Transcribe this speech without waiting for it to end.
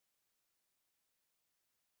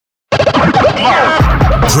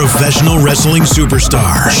Professional wrestling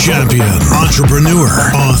superstar, champion, entrepreneur,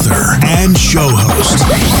 author, and show host.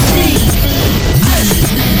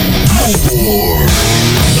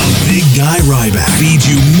 The Big Guy Ryback feeds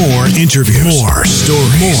you more interviews, more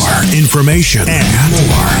stories, more information, and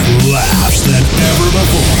more laughs than ever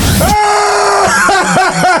before.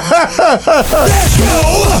 Let's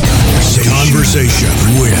go! Conversation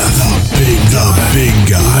with the Big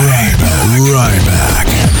Guy Ryback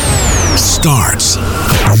starts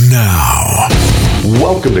now.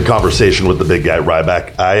 Welcome to Conversation with the Big Guy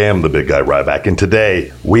Ryback. I am the Big Guy Ryback, and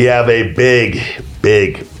today we have a big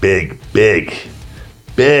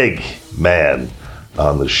man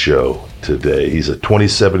on the show today. He's a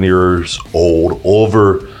 27 years old,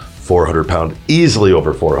 over 400 pounds, easily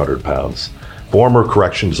over 400 pounds, former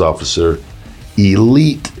corrections officer,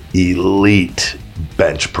 elite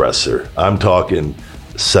bench presser. I'm talking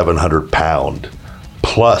 700 pound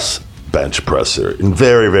plus bench presser in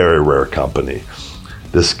very rare company.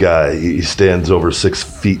 This guy, he stands over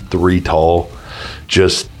 6'3" tall,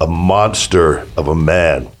 just a monster of a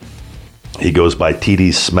man. He goes by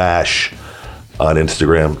TD Smash on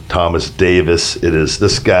Instagram, Thomas Davis. It is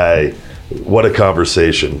this guy. What a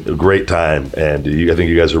conversation, a great time, and I think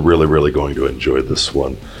you guys are really going to enjoy this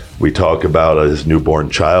one. We talk about his newborn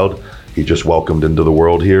child he just welcomed into the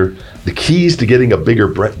world here, the keys to getting a bigger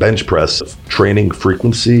bench press, training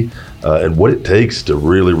frequency, and what it takes to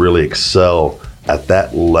really excel at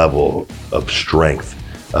that level of strength,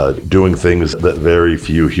 doing things that very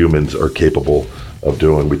few humans are capable of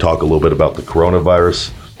doing. We talk a little bit about the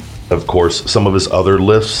coronavirus, of course, some of his other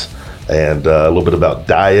lifts, and a little bit about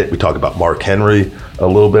diet. We talk about Mark Henry a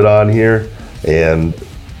little bit on here, and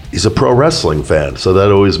he's a pro wrestling fan, so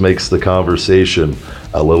that always makes the conversation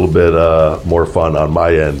a little bit more fun on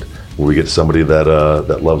my end when we get somebody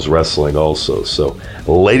that loves wrestling also. So,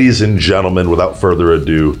 ladies and gentlemen, without further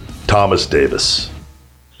ado, Thomas Davis.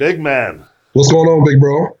 Big man. What's going on, big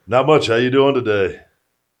bro? Not much. How you doing today?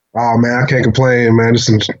 Oh, man, I can't complain, man.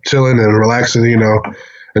 Just chilling and relaxing,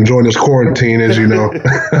 enjoying this quarantine, as you know.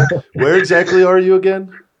 Where exactly are you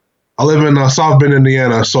again? I live in South Bend,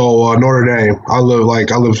 Indiana, so Notre Dame. I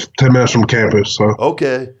live 10 minutes from campus. So.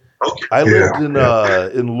 Okay. I lived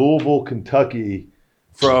in Louisville, Kentucky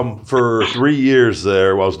for 3 years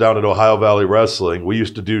there while I was down at Ohio Valley Wrestling. We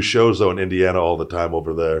used to do shows, though, in Indiana all the time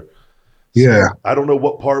over there. So yeah. I don't know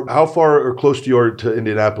what part, how far or close you are to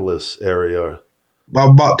Indianapolis area?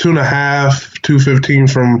 About 2.5, 2:15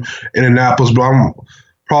 from Indianapolis, but I'm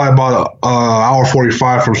probably about an hour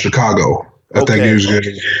 45 from Chicago. I think usually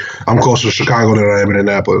I'm closer to Chicago than I am in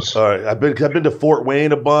Indianapolis. All right, I've been to Fort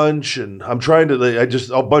Wayne a bunch, and I'm trying to.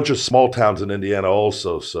 A bunch of small towns in Indiana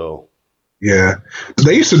also. So yeah,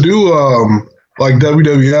 they used to do like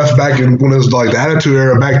WWF back when it was like the Attitude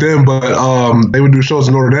Era back then, but they would do shows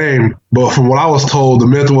in Notre Dame. But from what I was told, the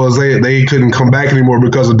myth was they couldn't come back anymore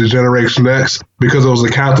because of Degeneration X, because it was a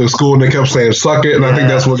Catholic school and they kept saying "suck it," and I think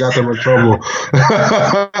that's what got them in trouble.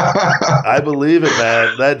 I believe it,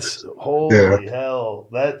 man. That's holy hell.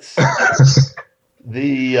 That's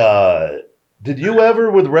the. Did you ever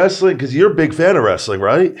with wrestling? Because you're a big fan of wrestling,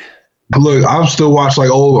 right? Look, I still watch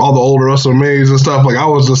like all the older WrestleManias and stuff. Like I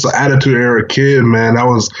was just an Attitude Era kid, man. That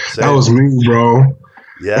was me, bro.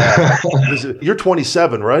 Yeah, you're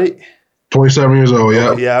 27, right? 27 years old. Yeah.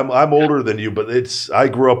 Okay, yeah, I'm older than you, but I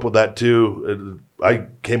grew up with that too. I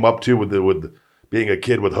came up too with being a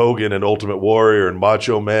kid with Hogan and Ultimate Warrior and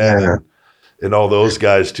Macho Man and all those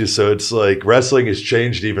guys too. So it's like wrestling has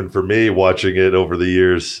changed even for me watching it over the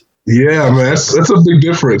years. Yeah, man, that's a big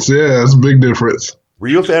difference. Yeah, it's a big difference. Were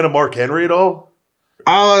you a fan of Mark Henry at all?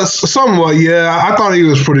 Somewhat, yeah. I thought he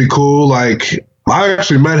was pretty cool. Like, I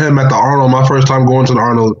actually met him at the Arnold, my first time going to the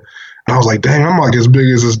Arnold. And I was like, dang, I'm like as big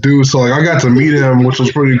as this dude. So, like, I got to meet him, which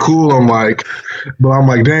was pretty cool. I'm like,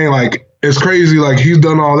 dang, like, it's crazy. Like, he's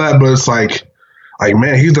done all that, but it's like,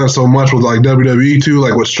 man, he's done so much with, like, WWE, too,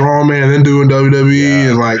 like, with Strongman and then doing WWE.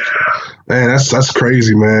 And, like, man, that's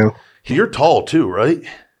crazy, man. You're tall, too, right?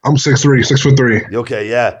 I'm 6'3", 6'3". Okay,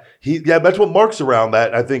 yeah. That's what Mark's around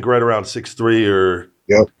that. I think right around 6'3" or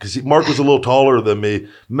because Mark was a little taller than me.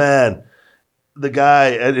 Man, the guy,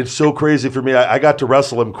 and it's so crazy for me. I got to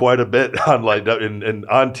wrestle him quite a bit on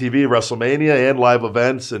on TV, WrestleMania and live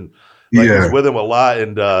events, and I was with him a lot.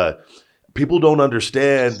 And people don't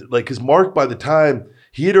understand, like, because Mark, by the time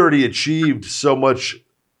he had already achieved so much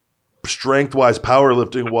strength-wise,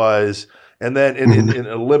 powerlifting-wise, and then in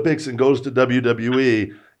Olympics and goes to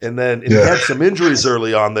WWE. And then he had some injuries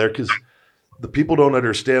early on there because the people don't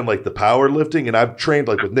understand like the powerlifting. And I've trained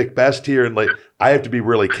like with Nick Best here, and like I have to be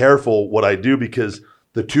really careful what I do because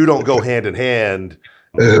the two don't go hand in hand.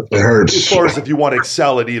 It hurts. As far as if you want to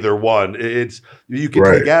excel at either one, it's you can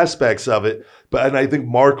take aspects of it, and I think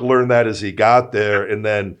Mark learned that as he got there,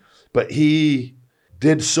 but he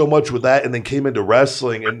did so much with that, and then came into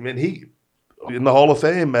wrestling, and he in the Hall of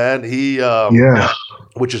Fame, man. He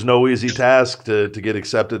which is no easy task to get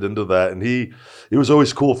accepted into that, and it was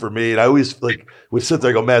always cool for me, and I always would sit there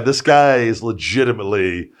and go, man, this guy is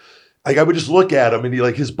legitimately I would just look at him, and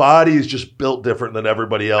his body is just built different than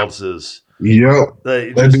everybody else's. Yep,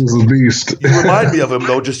 that dude's a beast. You remind me of him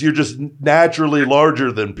though. You're just naturally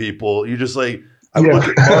larger than people. You just I look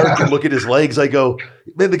at Mark and look at his legs. I go,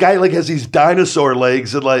 man, the guy has these dinosaur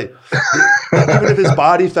legs, and even if his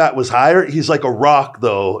body fat was higher, he's like a rock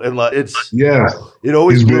though, and it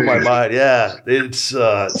always blew my mind. Yeah, it's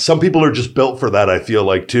some people are just built for that. I feel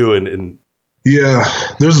like too, and. Yeah,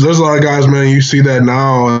 there's a lot of guys, man. You see that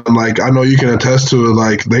now, and I know you can attest to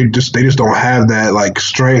it. They just don't have that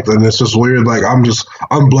strength, and it's just weird.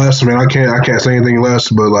 I'm blessed, man. I can't say anything less,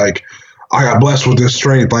 but I got blessed with this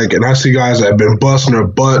strength. And I see guys that have been busting their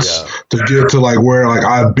butts to get to where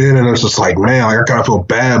I've been, and it's just man, I kind of feel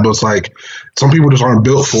bad, but it's some people just aren't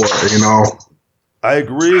built for it, you know. I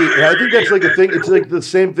agree, and I think that's a thing. It's the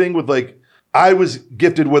same thing with I was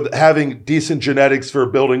gifted with having decent genetics for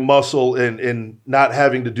building muscle and not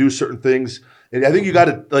having to do certain things. And I think you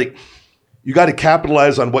got to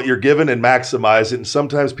capitalize on what you're given and maximize it. And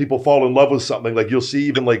sometimes people fall in love with something. You'll see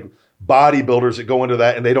even bodybuilders that go into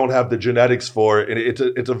that and they don't have the genetics for it. And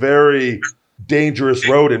it's a very dangerous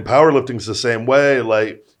road, and powerlifting's the same way.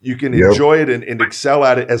 You can enjoy it and excel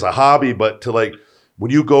at it as a hobby, but to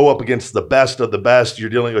when you go up against the best of the best, you're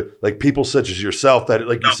dealing with people such as yourself that,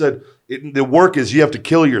 you said, the work is you have to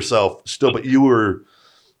kill yourself still, but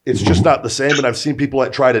it's just not the same. And I've seen people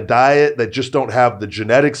that try to diet that just don't have the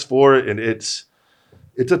genetics for it. And it's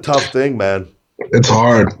a tough thing, man. It's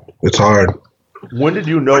hard. When did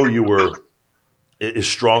you know you were as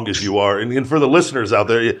strong as you are? And for the listeners out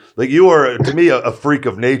there, you are, to me, a freak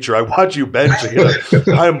of nature. I watch you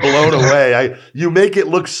benching. I'm blown away. You make it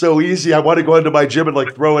look so easy. I want to go into my gym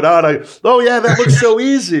and throw it on. That looks so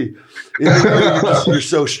easy. You're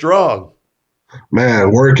so strong.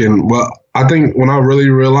 Man, working. Well, I think when I really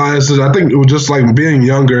realized it, I think it was just being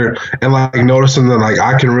younger and noticing that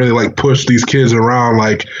I can really push these kids around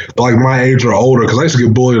my age or older, because I used to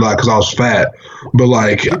get bullied a lot because I was fat.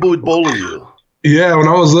 But people would bully you. Yeah, when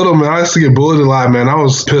I was little, man, I used to get bullied a lot, man. I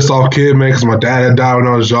was pissed off kid, man, because my dad had died when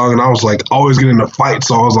I was young, and I was always getting into fights.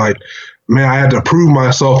 So I was man, I had to prove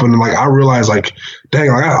myself, and I realized dang,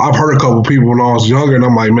 I've hurt a couple people when I was younger, and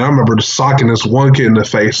I'm man, I remember just socking this one kid in the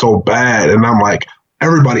face so bad, and I'm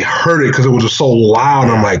everybody heard it because it was just so loud.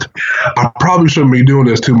 I'm I probably shouldn't be doing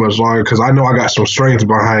this too much longer, because I know I got some strength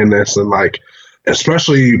behind this, and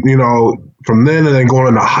especially from then and then going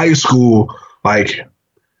into high school, I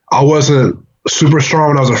wasn't super strong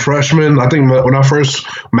when I was a freshman. I think when I first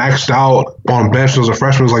maxed out on bench as a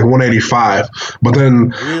freshman, it was 185. But then,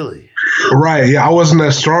 really, right, yeah, I wasn't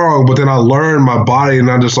that strong. But then I learned my body,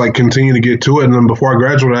 and I just continued to get to it. And then before I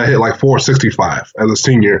graduated, I hit 465 as a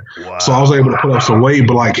senior. Wow. So I was able to put up some weight.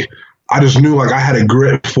 But I just knew I had a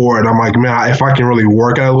grip for it. I'm man, if I can really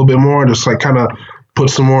work at it a little bit more, just kind of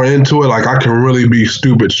put some more into it, I can really be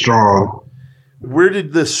stupid strong. Where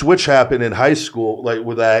did the switch happen in high school?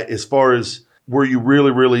 With that, as far as were you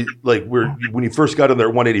really, really when you first got in there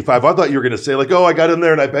at 185? I thought you were going to say I got in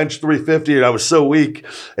there and I benched 350 and I was so weak.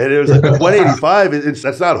 And it was 185.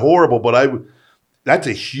 That's not horrible, but that's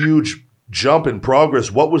a huge jump in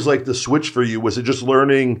progress. What was the switch for you? Was it just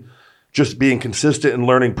learning, just being consistent and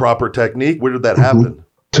learning proper technique? Where did that happen?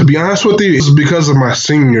 To be honest with you, it's because of my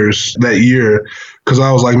seniors that year. Because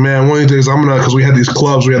I was man, one of these days because we had these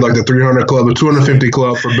clubs. We had the 300 club, the 250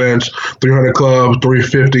 club for bench, 300 club,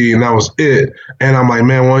 350, and that was it. And I'm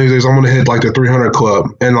man, one of these days I'm going to hit the 300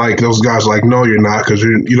 club. And those guys are no, you're not, because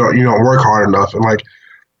you don't work hard enough. And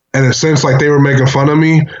in a sense, they were making fun of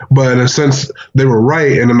me, but in a sense, they were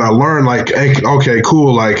right. And then I learned hey, okay,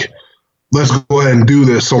 cool, let's go ahead and do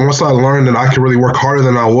this. So once I learned that I could really work harder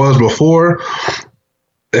than I was before,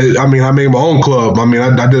 I made my own club. I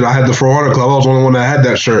had the 400 club. I was the only one that had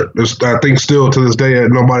that shirt. I think still to this day,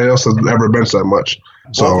 nobody else has ever benched that much.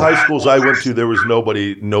 So both high schools I went to, there was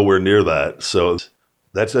nobody nowhere near that. So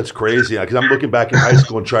that's crazy. Because I'm looking back in high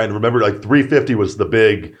school and trying to remember, 350 was the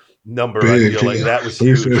big number. I feel that was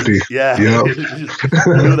huge. 350. Yeah, yep. Just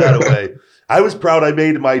blew that away. I was proud. I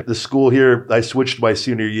made the school here. I switched my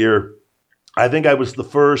senior year. I think I was the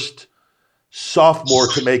first sophomore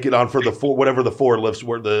to make it on for whatever the four lifts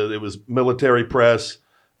were. It was military press,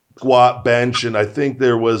 squat, bench, and I think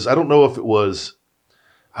there was, I don't know if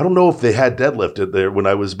they had deadlifted there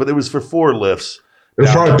but it was for four lifts. It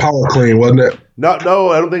was probably Power Clean, wasn't it? No,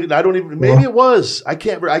 I don't even, maybe it was. I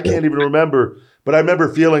can't even remember. But I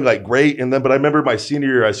remember feeling like great. But I remember my senior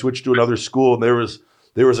year, I switched to another school, and there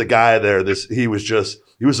was a guy there. He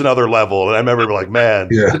was another level. And I remember like, man.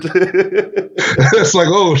 Yeah. It's like,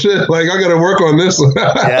 oh shit, like I got to work on this.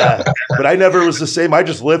 Yeah. But I never was the same. I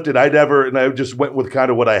just lifted. I just went with kind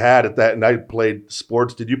of what I had at that. And I played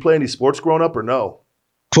sports. Did you play any sports growing up or no?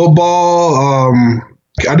 Football.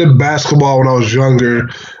 I did basketball when I was younger,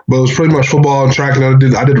 but it was pretty much football and track.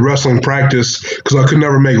 And I did wrestling practice because I could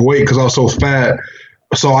never make weight because I was so fat.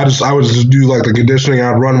 So I would just do like the conditioning.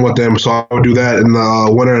 I'd run with them. So I would do that in the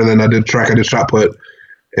winter, and then I did track. I did shot put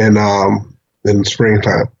in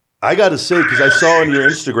springtime. I got to say, because I saw on your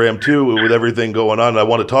Instagram too, with everything going on, and I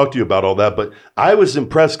want to talk to you about all that, but I was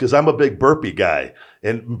impressed because I'm a big burpee guy,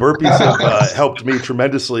 and burpees have helped me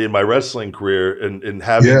tremendously in my wrestling career and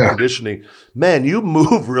having conditioning. Man, you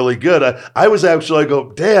move really good. I was actually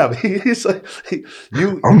damn, he's like,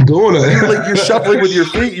 I'm doing it. You're shuffling with your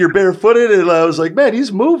feet, you're barefooted, and I was like, man,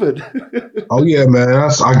 he's moving. Oh yeah, man,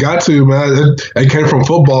 I got to, man. It came from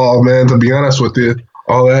football, man, to be honest with you.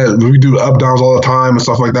 All that, we do up downs all the time and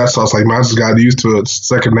stuff like that. So it's like, man, I just got used to it. It's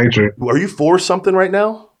second nature. Are you 4 something right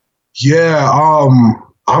now? Yeah,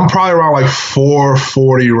 I'm probably around like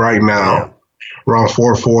 440 right now. Yeah. Around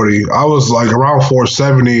 440. I was like around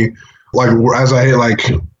 470. Like as I hit like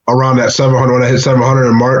around that 700, when I hit 700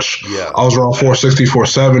 in March, I was around 460,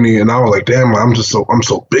 470, and I was like, damn, I'm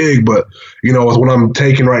so big. But with what I'm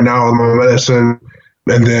taking right now with my medicine,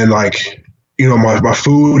 and then like, my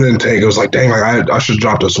food intake, it was like, dang, like I should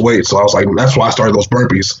drop this weight. So I was like, that's why I started those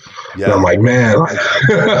burpees. Yeah. And I'm like, man,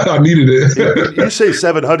 I needed it. You say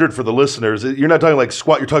 700 for the listeners. You're not talking like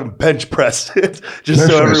squat. You're talking bench press. Just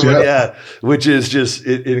bench so press, everyone, which is just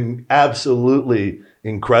absolutely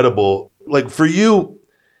incredible. Like for you,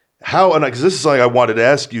 how, and because this is something I wanted to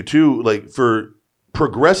ask you too, like for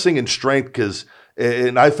progressing in strength,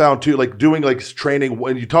 and I found too, like doing like training,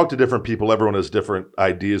 when you talk to different people, everyone has different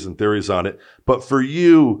ideas and theories on it. But for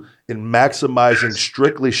you, in maximizing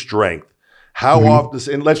strictly strength, how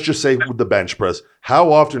often, and let's just say with the bench press,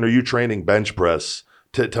 how often are you training bench press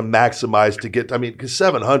to maximize, to get, because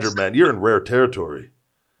 700, man, you're in rare territory.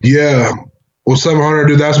 Yeah. Well, 700,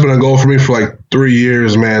 dude, that's been a goal for me for like 3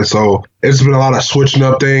 years, man. So it's been a lot of switching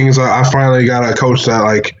up things. I finally got a coach that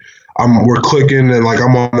like, we're clicking and like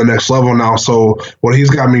I'm on the next level now. So what he's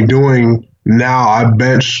got me doing now, I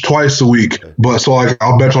bench twice a week, but so like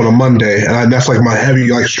I'll bench on a Monday, and that's like my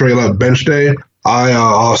heavy, like straight up bench day.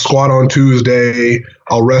 I'll squat on Tuesday,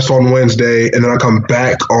 I'll rest on Wednesday, and then I come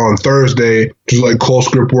back on Thursday to like close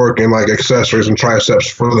grip work and like accessories and triceps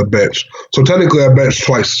for the bench. So technically I bench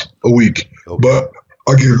twice a week, but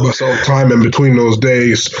I give myself time in between those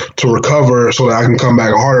days to recover so that I can come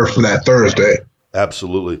back harder for that Thursday.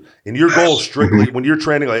 Absolutely. And your goal is strictly, when you're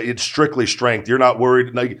training, like it's strictly strength. You're not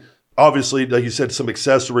worried. Like, obviously, like you said, some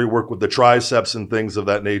accessory work with the triceps and things of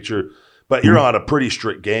that nature, but you're on a pretty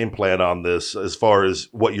strict game plan on this as far as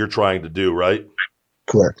what you're trying to do, right?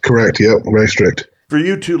 Correct. Yep. Very strict. For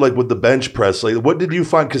you too, like with the bench press, like what did you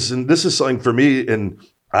find? Because this is something for me, and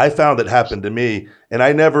I found that happened to me, and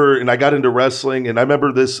I got into wrestling, and I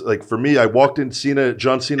remember this, like for me, I walked in,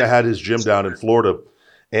 John Cena had his gym down in Florida,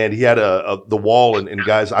 and he had the wall, and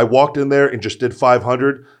guys, I walked in there and just did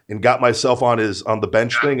 500 and got myself on the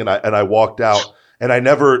bench thing, and I walked out, and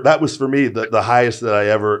that was for me the highest that I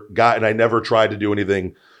ever got, and I never tried to do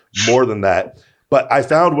anything more than that. But I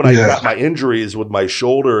found when I got my injuries with my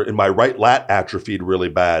shoulder and my right lat atrophied really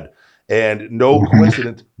bad, and no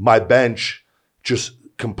coincidence, my bench just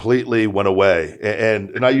completely went away,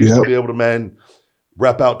 and I used to be able to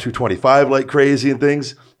rep out 225 like crazy and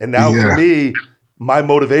things, and now for me, my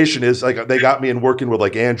motivation is like they got me in working with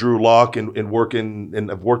like Andrew Locke and working,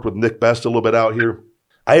 and I've worked with Nick Best a little bit out here.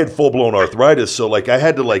 I had full blown arthritis, so like I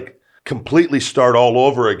had to like completely start all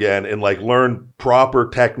over again and like learn proper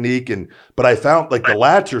technique, but I found like the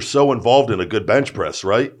lats are so involved in a good bench press,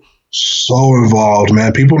 right? So involved,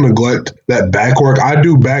 man. People neglect that back work. I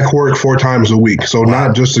do back work 4 times a week. So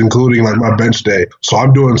not just including like my bench day. So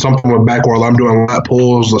I'm doing something with back work. I'm doing lat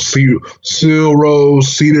pulls, seal rows,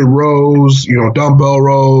 seated rows, dumbbell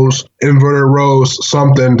rows, inverted rows,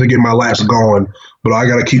 something to get my lats going. But I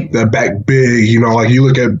got to keep that back big. Like you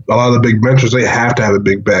look at a lot of the big benchers, they have to have a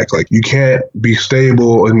big back. Like you can't be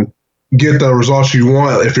stable and get the results you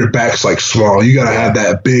want if your back's like small. You got to have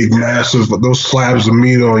that big, massive, those slabs of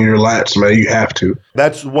meat on your lats, man. You have to.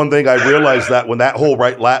 That's one thing I realized, that when that whole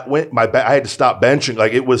right lat went, my back, I had to stop benching.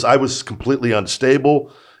 Like I was completely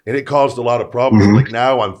unstable, and it caused a lot of problems. Like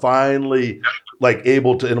now I'm finally like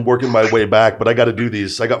able to, and I'm working my way back, but I got to do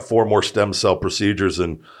these. I got 4 more stem cell procedures,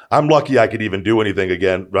 and I'm lucky I could even do anything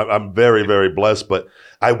again. I'm very, very blessed, but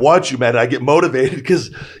I watch you, man, and I get motivated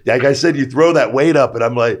because, like I said, you throw that weight up, and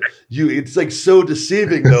I'm like, it's like so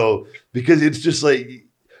deceiving though, because it's just like,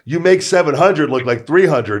 you make 700 look like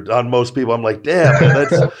 300 on most people. I'm like, damn,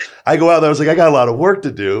 man, I go out there, I was like, I got a lot of work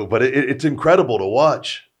to do, but it's incredible to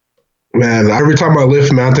watch. Man, every time I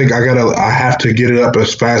lift, man, I think I have to get it up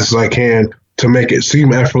as fast as I can to make it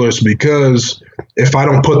seem effortless, because if I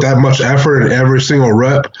don't put that much effort in every single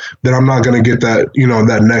rep, then I'm not going to get that,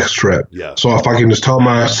 that next rep. Yeah. So if I can just tell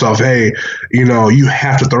myself, hey, you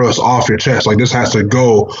have to throw this off your chest, like this has to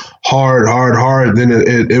go hard, then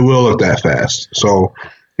it will look that fast. So,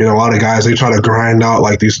 a lot of guys, they try to grind out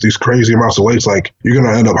like these crazy amounts of weights. Like, you're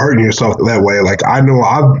going to end up hurting yourself that way. Like, I know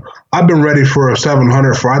I've been ready for a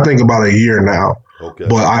 700 for, I think, about a year now. Okay.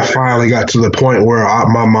 But I finally got to the point where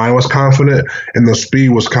my mind was confident and the speed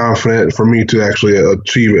was confident for me to actually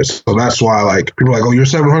achieve it. So that's why, like, people are like, oh, you're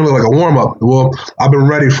 700 like a warm-up. Well, I've been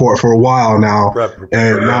ready for it for a while now.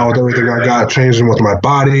 And now with everything I got changing with my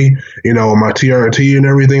body, my TRT and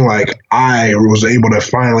everything, like, I was able to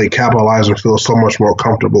finally capitalize and feel so much more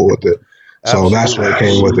comfortable with it. So that's what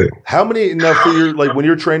came with it. How many, now for your, like when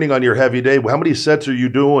you're training on your heavy day, how many sets are you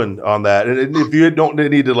doing on that? And if you don't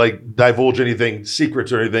need to like divulge anything,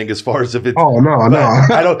 secrets or anything, as far as if it's. Oh, no.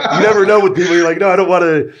 You never know with people. You're like, no, I don't want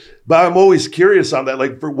to, but I'm always curious on that.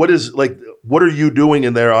 Like what are you doing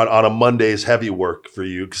in there on a Monday's heavy work for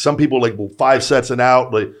you? 'Cause some people like 5 sets and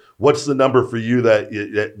out, like what's the number for you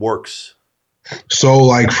that works? So,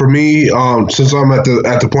 like, for me, since I'm at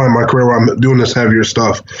the point in my career where I'm doing this heavier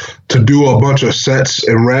stuff, to do a bunch of sets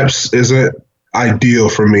and reps isn't ideal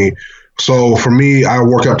for me. So for me, I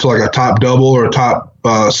work up to like a top double or a top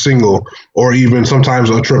single, or even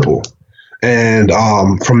sometimes a triple. And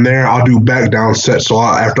from there, I'll do back down sets. So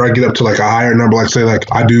after I get up to like a higher number, like say like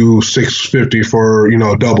I do 650 for,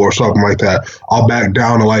 a double or something like that, I'll back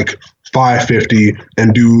down to like 550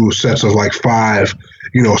 and do sets of like 5,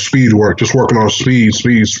 speed work, just working on speed.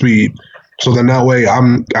 So then that way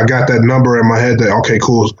I got that number in my head that, okay,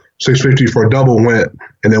 cool, 650 for a double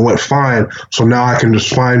went fine. So now I can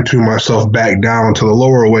just fine tune myself back down to the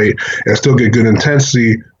lower weight and still get good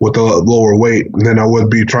intensity with the lower weight than I would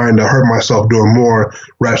be trying to hurt myself doing more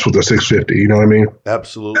reps with the 650. You know what I mean?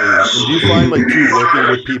 Absolutely. And do you find like you working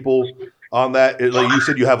with people on that? Like you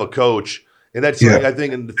said, you have a coach, and that's like, I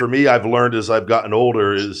think, and for me, I've learned as I've gotten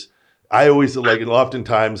older is I always like, and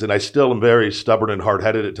oftentimes, and I still am very stubborn and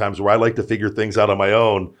hard-headed at times where I like to figure things out on my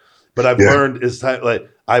own. But I've learned is like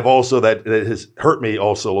I've also that has hurt me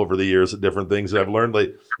also over the years at different things. And I've learned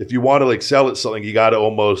like if you want to like excel at something, you got to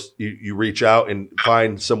almost you reach out and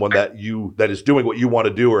find someone that is doing what you want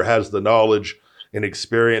to do or has the knowledge and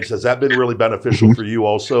experience. Has that been really beneficial for you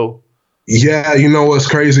also? Yeah, what's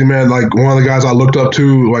crazy, man? Like one of the guys I looked up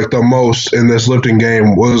to like the most in this lifting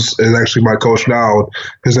game is actually my coach now.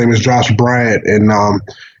 His name is Josh Bryant, and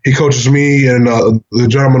he coaches me and the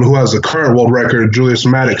gentleman who has the current world record, Julius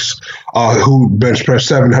Maddox, who bench pressed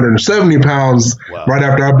 770 pounds right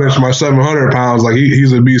after I benched my 700 pounds. Like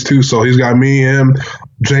he's a beast too. So he's got me, him,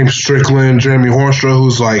 James Strickland, Jeremy Hornstra,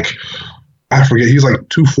 who's like, I forget, he's like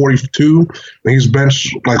 242, and he's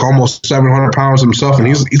benched like almost 700 pounds himself, and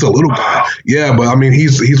he's a little guy. Yeah, but I mean,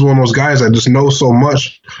 he's one of those guys that just knows so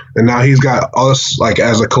much, and now he's got us like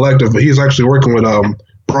as a collective. He's actually working with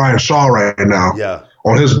Brian Shaw right now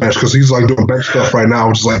on his bench because he's like doing bench stuff right now,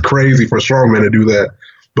 which is like crazy for a strongman to do that.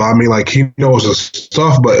 But I mean, like he knows his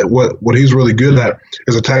stuff, but what he's really good at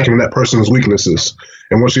is attacking that person's weaknesses,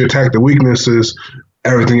 and once you attack the weaknesses,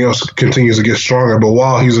 everything else continues to get stronger. But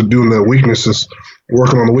while he's doing the weaknesses,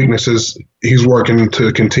 working on the weaknesses, he's working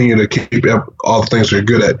to continue to keep up all the things you're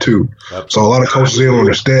good at too. Absolutely. So a lot of coaches, they don't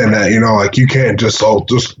understand that, like you can't just throw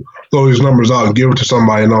these numbers out and give it to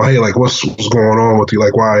somebody and hey, like what's going on with you?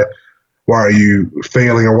 Like why are you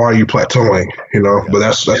failing or why are you plateauing? But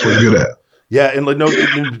that's what you're good at. Yeah, and like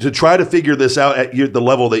to try to figure this out at the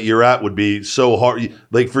level that you're at would be so hard.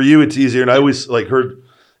 Like for you, it's easier. And I always like heard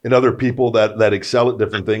in other people that excel at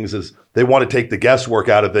different things is they want to take the guesswork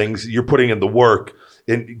out of things. You're putting in the work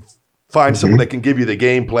and find someone that can give you the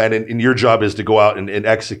game plan. And your job is to go out and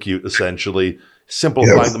execute, essentially,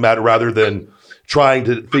 simplifying the matter rather than trying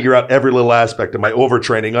to figure out every little aspect. Am I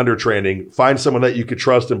overtraining, undertraining? Find someone that you could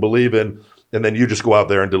trust and believe in, and then you just go out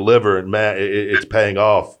there and deliver. And man, it's paying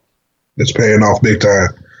off. It's paying off big time.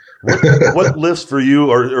 What lifts for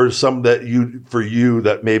you or some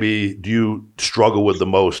that maybe do you struggle with the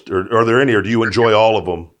most, or are there any, or do you enjoy all of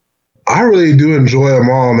them? I really do enjoy them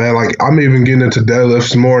all, man. Like I'm even getting into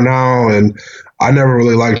deadlifts more now, and I never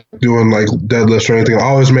really liked doing like deadlifts or anything. I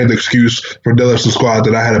always made the excuse for deadlifts and squat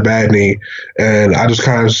that I had a bad knee, and I just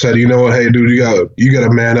kind of said, you know what, hey, dude, you got to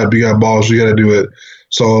man up, you got balls, you got to do it.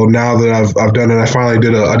 So now that I've done it, I finally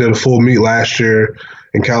did a full meet last year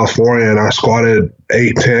in California, and I squatted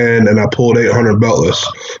 810 and I pulled 800 beltless.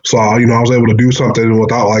 So I was able to do something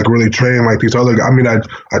without like really training like these other guys. I mean,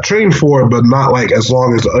 I trained for it, but not like as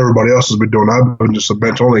long as everybody else has been doing. I've been just a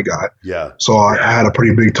bench only guy. Yeah. So I had a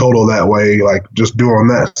pretty big total that way, like just doing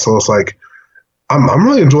that. So it's like I'm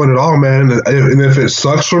really enjoying it all, man. And if it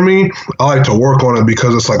sucks for me, I like to work on it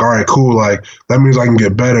because it's like, all right, cool. Like that means I can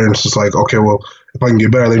get better. And it's just like, okay, well, if I can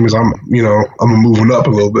get better, that means I'm moving up a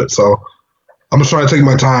little bit. So I'm just trying to take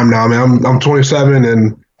my time now, man. I'm 27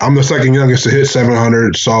 and I'm the second youngest to hit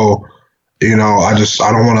 700. So, I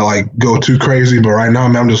don't want to like go too crazy, but right now,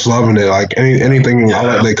 man, I'm just loving it. Like anything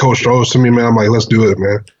that coach throws to me, man, I'm like, let's do it,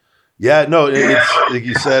 man. Yeah, no, it's like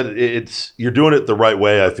you said, you're doing it the right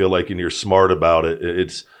way. I feel like, and you're smart about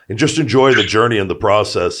it. And just enjoy the journey and the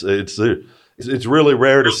process. It's really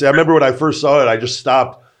rare to see. I remember when I first saw it, I just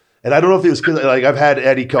stopped, and I don't know if it was because like I've had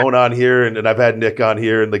Eddie Cohn on here, and I've had Nick on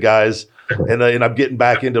here, and the guys, and I'm getting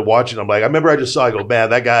back into watching. I'm like, I remember I just saw. I go, man,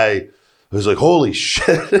 that guy. I was like, holy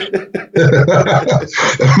shit. Man,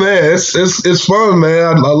 it's fun,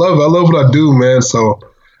 man. I love what I do, man. So.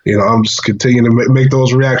 I'm just continuing to make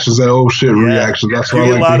those reactions, that old shit reactions. That's what I like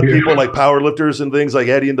to hear. A lot of people like powerlifters and things like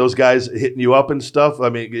Eddie and those guys hitting you up and stuff. I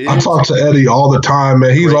mean, I talk to Eddie all the time,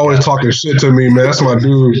 man. He's always talking shit to me, man. That's my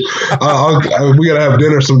dude. We gotta have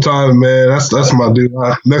dinner sometime, man. That's my dude.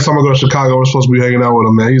 Next time I go to Chicago, we're supposed to be hanging out with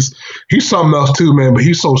him, man. He's something else too, man. But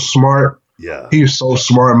he's so smart. Yeah, he's so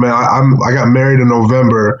smart, man. I got married in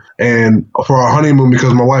November, and for our honeymoon,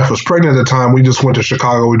 because my wife was pregnant at the time, we just went to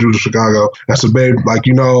Chicago. We drove to Chicago. I said, babe, like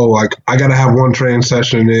I gotta have one training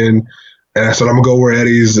session in, and I said I'm gonna go where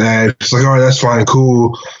Eddie's at. She's like, all right, that's fine,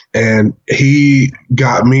 cool. And he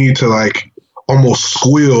got me to like almost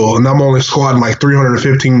squeal, and I'm only squatting like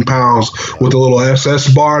 315 pounds with a little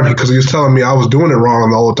SS bar because he was telling me I was doing it wrong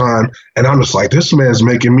the whole time. And I'm just like, this man's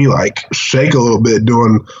making me like shake a little bit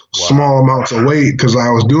doing small amounts of weight because I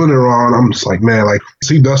was doing it wrong. I'm just like, man, like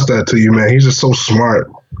he does that to you, man. He's just so smart.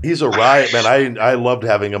 He's a riot, man. I loved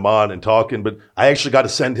having him on and talking, but I actually got to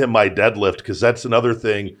send him my deadlift because that's another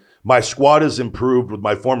thing. My squat has improved with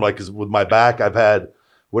my form, like because with my back, I've had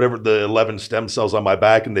whatever the 11 stem cells on my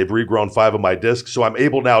back, and they've regrown 5 of my discs. So I'm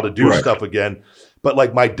able now to do stuff again. But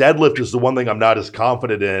like my deadlift is the one thing I'm not as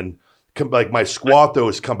confident in. Like my squat though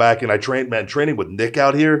has come back, and I training with Nick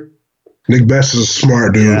out here. Nick Best is a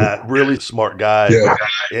smart dude. Yeah, really smart guy. Yeah.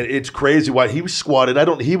 And it's crazy why he was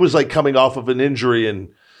squatted. He was like coming off of an injury, and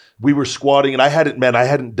we were squatting, and I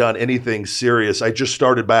hadn't done anything serious. I just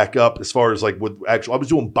started back up as far as like with I was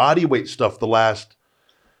doing body weight stuff the last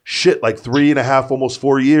like 3.5, almost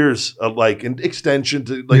 4 years of like an extension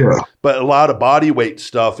to like, but a lot of body weight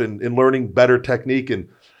stuff and learning better technique. And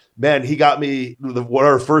man, he got me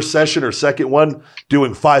our first session or second one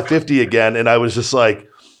doing 550 again. And I was just like,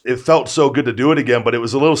 it felt so good to do it again, but it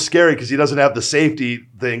was a little scary because he doesn't have the safety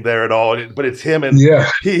thing there at all. But it's him, and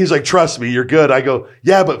he's like, "Trust me, you're good." I go,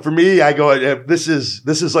 "Yeah," but for me, I go, "This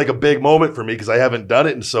is like a big moment for me because I haven't done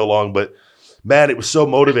it in so long." But man, it was so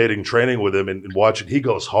motivating training with him and watching. He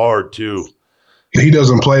goes hard too. He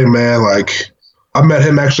doesn't play, man. Like I met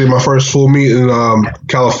him actually in my first full meet in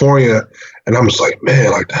California, and I'm just like, man,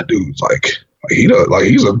 like that dude's like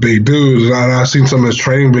he's a big dude. And I've seen some of his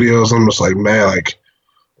training videos. I'm just like, man, like.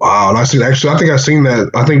 Wow, and I think I've seen that.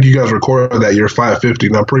 I think you guys recorded that. You're 550,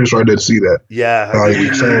 and I'm pretty sure I did see that. Yeah,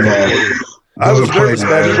 you're saying that. I was nervous,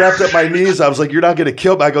 man. He wrapped up my knees. I was like, "You're not going to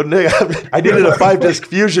kill me." I go, "Nick, I did it a 5-disc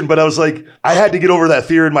fusion," but I was like, I had to get over that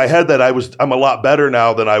fear in my head that I'm a lot better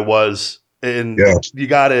now than I was, and you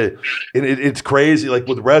gotta. And it's crazy. Like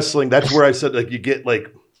with wrestling, that's where I said like you get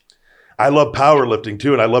like, I love powerlifting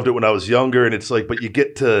too, and I loved it when I was younger. And it's like, but you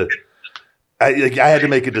get to. I had to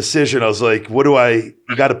make a decision. I was like,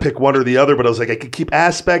 you got to pick one or the other, but I was like, I could keep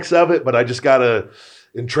aspects of it, but I just got to,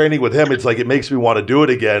 in training with him, it's like, it makes me want to do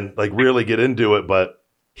it again, like really get into it. But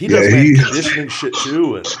he does conditioning shit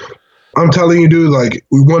too. And I'm telling you, dude, like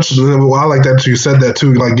I like that you said that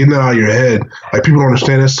too, like getting it out of your head. Like people don't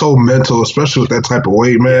understand it's so mental, especially with that type of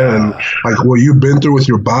weight, man. And like what you've been through with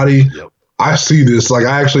your body. Yep. I see this. Like,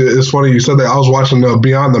 it's funny you said that. I was watching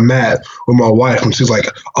Beyond the Mat with my wife, and she's like,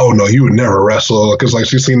 "Oh no, you would never wrestle," because like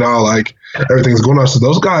she's seen how like everything's going on. So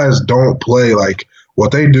those guys don't play. Like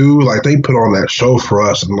what they do, like they put on that show for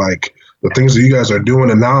us, and like the things that you guys are doing.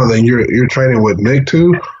 And now then you're training with Nick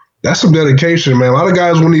too. That's some dedication, man. A lot of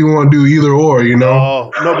guys wouldn't even want to do either or, you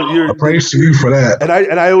know. No, but you're praise to you for that. And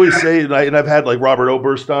I always say, and I've had like Robert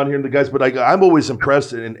Oberst on here and the guys, but I'm always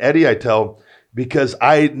impressed. And Eddie, I tell, because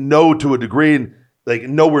I know to a degree, like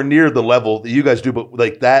nowhere near the level that you guys do, but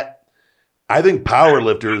like that, I think power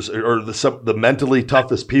lifters are the mentally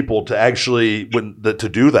toughest people to actually to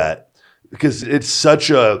do that, because it's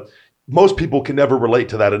such most people can never relate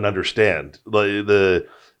to that and understand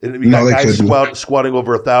guys squatting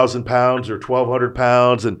over 1,000 pounds or 1,200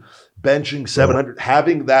 pounds and benching 700,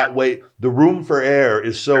 having that weight. The room for error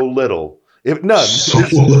is so little. If none,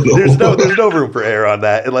 there's no room for error on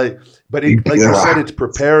that. And you said, it's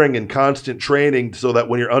preparing and constant training so that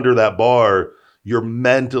when you're under that bar, you're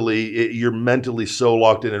mentally so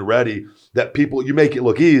locked in and ready that you make it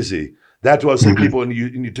look easy. That's what I was saying. People, and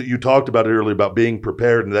you talked about it earlier about being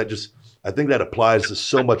prepared, and I think that applies to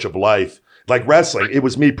so much of life. Like wrestling, it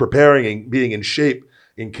was me preparing and being in shape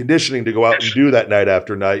and conditioning to go out and do that night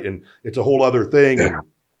after night. And it's a whole other thing.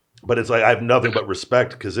 But it's like I have nothing but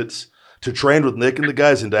respect, because it's to train with Nick and the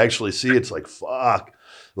guys and to actually see it's like, fuck.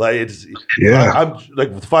 Like I'm like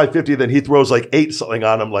with 550, then he throws like 8 something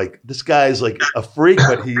on him. Like this guy's like a freak,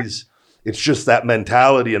 but it's just that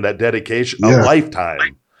mentality and that dedication, a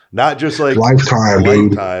lifetime, not just like lifetime.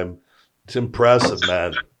 Dude. It's impressive,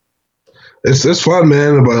 man. It's fun,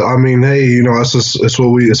 man. But I mean, hey, you know, it's what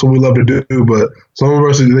we love to do. But some of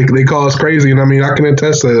us they call us crazy, and I mean, I can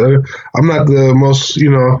attest that I'm not the most, you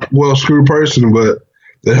know, well screwed person, but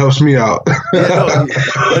it helps me out.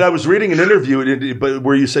 But I was reading an interview, but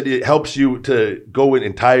where you said it helps you to go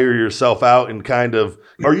and tire yourself out and kind of.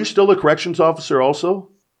 Are you still a corrections officer also?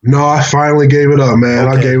 No, I finally gave it up, man.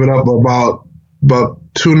 Okay. I gave it up about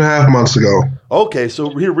 2.5 months ago. Okay,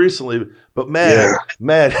 so here recently, but man,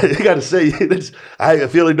 I got to say, I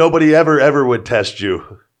feel like nobody ever would test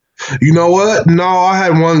you. You know what? No, I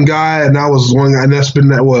had one guy, and I was one guy, and that's been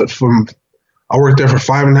I worked there for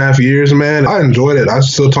 5.5 years, man. I enjoyed it. I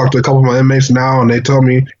still talk to a couple of my inmates now, and they tell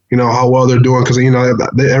me, you know, how well they're doing, because, you know,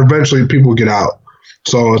 eventually people get out.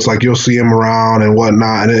 So it's like you'll see them around and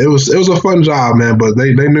whatnot. And it was a fun job, man, but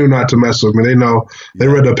they knew not to mess with me. They know, they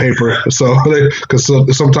read the paper. So because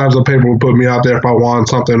sometimes the paper would put me out there if I wanted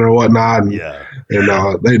something or whatnot. And,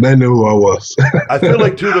 they knew who I was. I feel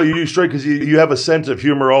like, too, though, you straight, because you have a sense of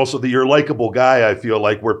humor also, that you're a likable guy, I feel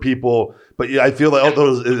like, where people, but I feel like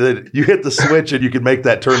you hit the switch and you can make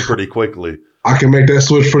that turn pretty quickly. I can make that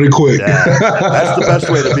switch pretty quick. Yeah, that's the best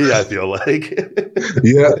way to be, I feel like.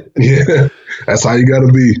 Yeah. That's how you got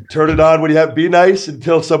to be. Turn it on when you be nice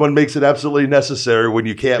until someone makes it absolutely necessary when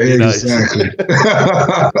you can't be nice. Exactly.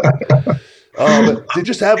 But did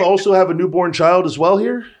you also have a newborn child as well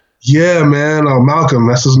here? Yeah, man. Malcolm,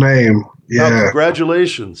 that's his name. Yeah.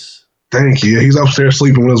 Congratulations. Thank you. He's upstairs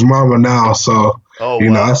sleeping with his mama now, so.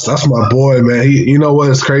 You know, that's my boy, man. You know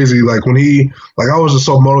what? It's crazy. Like when I was just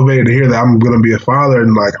so motivated to hear that I'm going to be a father, and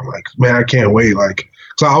I'm like, man, I can't wait. Like,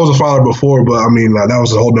 so I was a father before, but I mean, that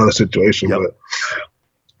was a whole nother situation. Yep.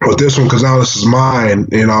 But with this one, because now this is mine,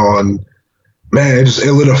 you know, and man,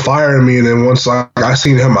 it lit a fire in me. And then once I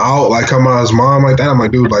seen him out, like coming out his mom like that, I'm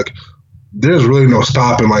like, dude, like, there's really no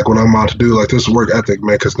stopping, like, what I'm about to do. Like, this work ethic,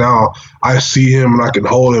 man, because now I see him and I can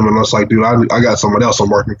hold him, and it's like, dude, I got someone else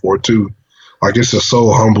I'm working for too. Like, it's just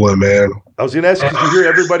so humbling, man. I was going to ask you, because you hear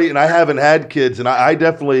everybody, and I haven't had kids, and I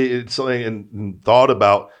definitely, it's something and thought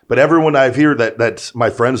about, but everyone I've heard that's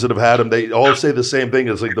my friends that have had them, they all say the same thing.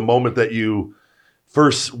 It's like the moment that you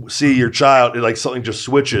first see your child, like something just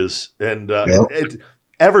switches, and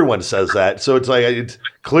everyone says that. So it's like, it's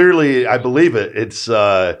clearly, I believe it. It's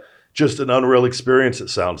just an unreal experience, it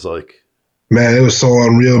sounds like. Man, it was so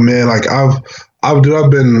unreal, man. Like, I've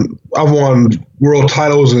won world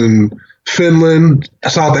titles in Finland,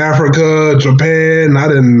 South Africa, Japan. I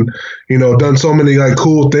done so many like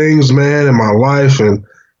cool things, man, in my life, and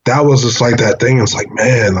that was just like that thing. It's like,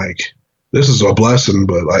 man, like, this is a blessing,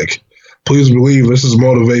 but like, please believe this has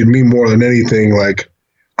motivated me more than anything. Like,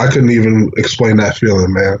 I couldn't even explain that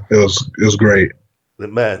feeling, man. It was great.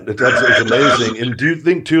 Man, it's amazing. And do you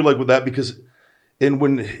think too, like with that, because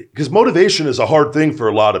motivation is a hard thing for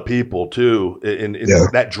a lot of people too, in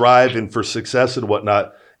that drive and for success and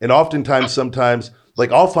whatnot. And oftentimes, sometimes,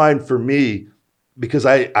 like I'll find for me, because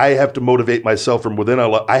I have to motivate myself from within,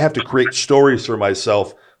 I have to create stories for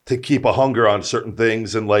myself to keep a hunger on certain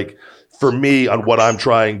things, and like for me on what I'm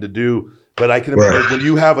trying to do. But I can imagine when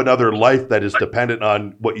you have another life that is dependent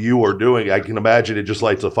on what you are doing, I can imagine it just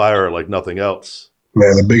lights a fire like nothing else.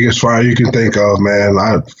 Man, the biggest fire you can think of, man.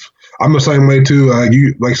 I'm the same way too.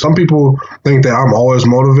 Like some people think that I'm always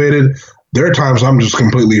motivated. There are times I'm just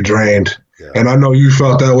completely drained. And I know you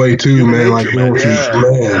felt that way too, Human man. nature, Like, you man, know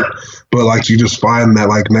what man. But like, you just find that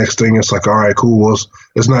like next thing, it's like, all right, cool. Well,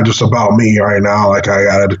 it's not just about me right now. Like, I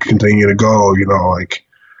got to continue to go, you know, like,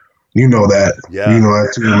 you know that. Yeah. You know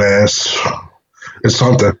that too, man. It's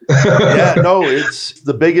something. Yeah, no, it's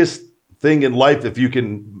the biggest thing in life. If you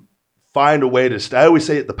can find a way to, I always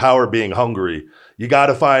say it, the power of being hungry. You got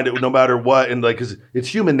to find it no matter what. And like, cause it's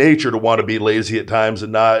human nature to want to be lazy at times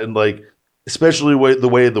and not, and like, especially the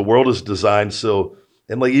way the world is designed. So,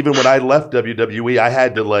 and like, even when I left WWE, I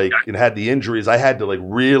had to like, and had the injuries, I had to like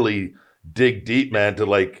really dig deep, man, to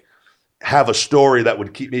like have a story that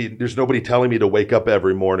would keep me. There's nobody telling me to wake up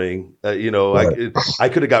every morning. You know, right. I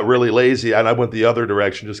could have got really lazy and I went the other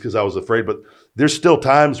direction just because I was afraid. But there's still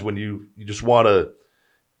times when you just want to.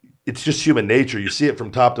 It's just human nature. You see it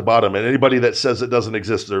from top to bottom, and anybody that says it doesn't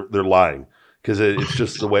exist, they're lying because it's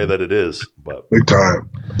just the way that it is. But big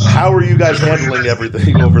time. How are you guys handling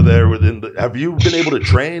everything over there? Have you been able to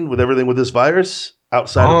train with everything with this virus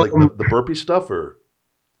outside of like the burpee stuff or?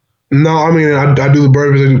 No, I mean, I do the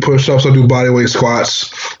burpees, I do push-ups, I do bodyweight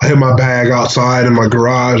squats. I hit my bag outside in my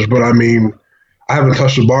garage, but I mean, I haven't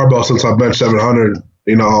touched a barbell since I benched 700.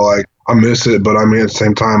 You know, like, I miss it, but I mean, at the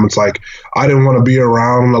same time, it's like, I didn't want to be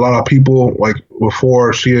around a lot of people, like,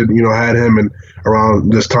 before she had, you know, had him and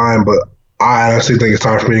around this time, but I honestly think it's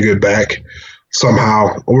time for me to get back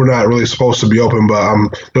somehow. We're not really supposed to be open, but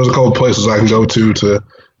there's a couple places I can go to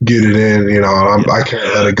get it in, you know, I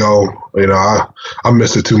can't let it go. You know, I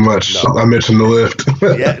miss it too much. No. I mentioned the lift.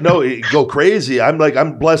 Yeah, no, go crazy.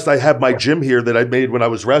 I'm blessed I have my gym here that I made when I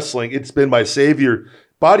was wrestling. It's been my savior.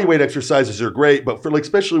 Bodyweight exercises are great, but for like,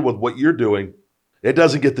 especially with what you're doing, it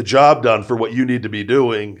doesn't get the job done for what you need to be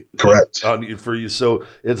doing. Correct. For you. So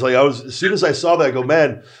it's like, as soon as I saw that, I go,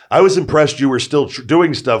 man, I was impressed you were still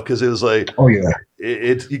doing stuff because it was like, oh yeah,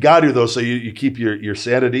 you got to though. So you keep your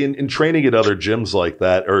sanity and training at other gyms like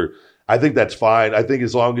that, or I think that's fine. I think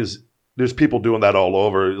as long as there's people doing that all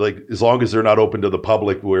over, like as long as they're not open to the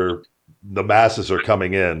public where the masses are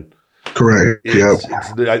coming in. Correct.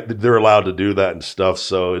 They're allowed to do that and stuff.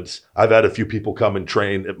 So I've had a few people come and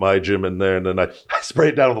train at my gym in there, and then I spray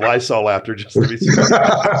it down with Lysol after just to be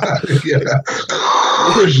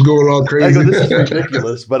It's going all crazy. I go, this is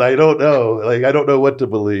ridiculous, but I don't know. Like, I don't know what to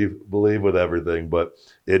believe with everything, but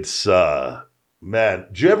it's, man,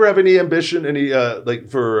 do you ever have any ambition, like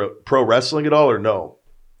for pro wrestling at all or no?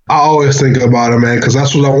 I always think about it, man, because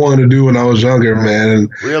that's what I wanted to do when I was younger, man. And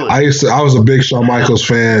really? I was a big Shawn Michaels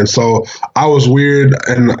fan, so I was weird,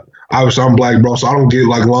 and obviously I'm black, bro, so I don't get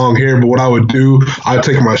like long hair. But what I would do, I'd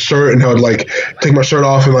take my shirt and I would like take my shirt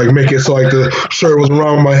off and like make it so like the shirt was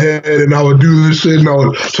around my head, and I would do this shit, and I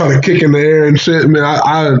would try to kick in the air and shit. Man,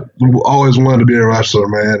 I always wanted to be a wrestler,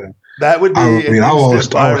 man. And that would be I always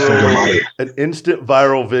think about it. An instant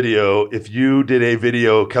viral video if you did a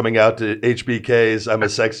video coming out to HBK's I'm a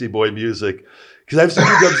Sexy Boy music. Because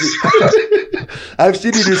I've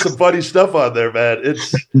seen you do some funny stuff on there, man.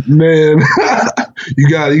 Man, you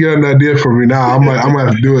got an idea for me now. I'm gonna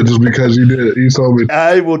have to do it just because you did it. You told me.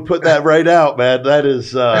 I would put that right out, man. That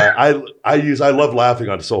is I love laughing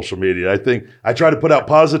on social media. I think I try to put out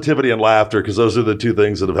positivity and laughter because those are the two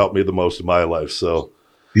things that have helped me the most in my life. So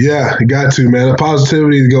yeah, you got to, man. The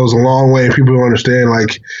positivity goes a long way. People don't understand,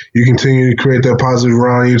 like, you continue to create that positive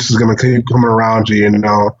around you, it's just going to keep coming around you, you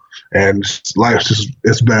know, and life's just,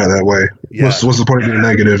 it's better that way. Yeah. What's the point of being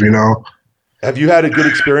negative, you know? Have you had a good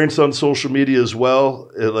experience on social media as well,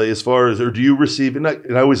 like, as far as, or do you receive, and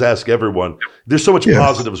I always ask everyone, there's so much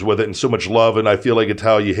positives with it and so much love, and I feel like it's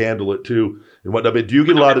how you handle it too and whatnot, but do you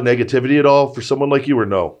get a lot of negativity at all for someone like you or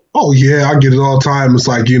no? Oh, yeah, I get it all the time. It's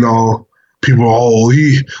like, you know, people,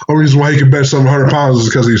 the reason why he can bench 700 pounds is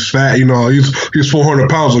because he's fat. You know, he's 400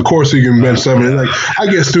 pounds. Of course he can bench 700. Like, I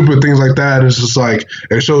get stupid things like that. It's just like,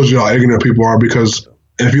 it shows you how ignorant people are, because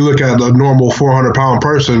if you look at the normal 400-pound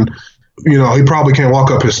person, you know, he probably can't walk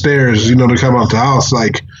up his stairs, you know, to come out the house.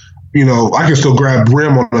 Like, you know, I can still grab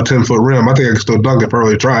rim on a 10-foot rim. I think I can still dunk if I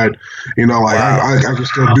really tried. You know, like, I can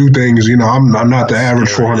still do things. You know, I'm not the average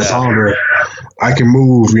 400-pounder. I can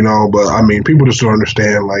move, you know, but I mean, people just don't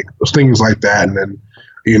understand, like, things like that. And then,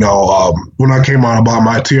 you know, when I came out about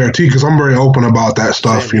my TRT, because I'm very open about that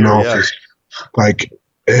stuff, you know, like,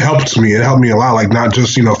 it helped me a lot, like, not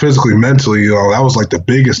just, you know, physically, mentally, you know, that was like the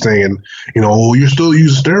biggest thing. And, you know, well, you're still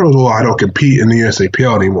using steroids. Well, I don't compete in the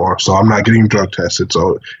USAPL anymore, so I'm not getting drug tested,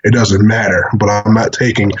 so it doesn't matter. But I'm not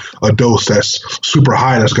taking a dose that's super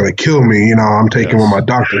high that's going to kill me. You know, I'm taking what my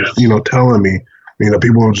doctor's, you know, telling me. You know,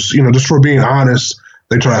 people just, you know, just for being honest,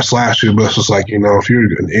 they try to slash you, but it's just like, you know, if you're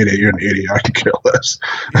an idiot, you're an idiot. I could care less.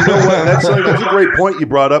 You know what? That's a great point you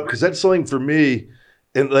brought up, because that's something for me.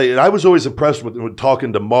 And I was always impressed with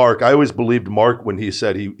talking to Mark. I always believed Mark when he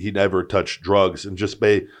said he never touched drugs, and just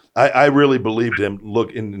I really believed him.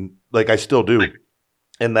 Look, in like I still do,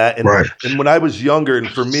 and Right. and when I was younger, and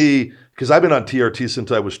for me, because I've been on TRT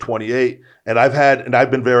since I was 28, and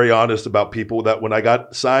I've been very honest about people that when I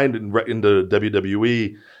got signed into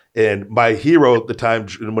WWE. And my hero at the time,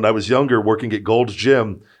 when I was younger, working at Gold's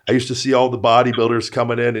Gym, I used to see all the bodybuilders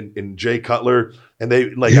coming in and Jay Cutler. And I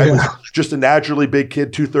was just a naturally big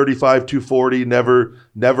kid, 235, 240,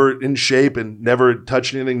 never in shape and never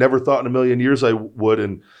touched anything, never thought in a million years I would.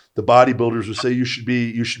 And the bodybuilders would say, you should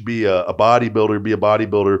be a bodybuilder, be a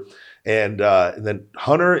bodybuilder. And then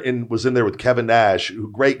Hunter was in there with Kevin Nash,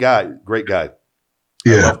 great guy.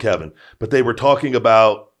 Yeah. I love Kevin. But they were talking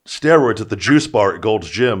about steroids at the juice bar at Gold's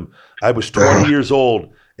Gym. I was 20 years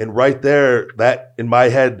old, and right there, that in my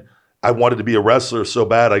head, I wanted to be a wrestler so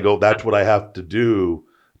bad. I go, that's what I have to do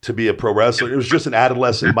to be a pro wrestler. It was just an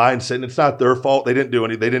adolescent mindset, and it's not their fault. They didn't do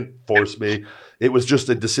anything. They didn't force me. It was just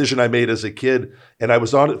a decision I made as a kid, and I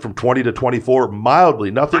was on it from 20 to 24, mildly,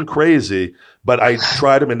 nothing crazy, but I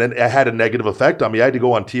tried them, and then it had a negative effect on me. I had to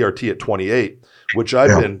go on TRT at 28, which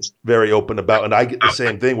I've been very open about, and I get the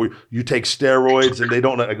same thing where you take steroids, and they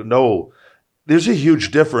don't know. There's a huge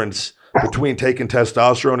difference between taking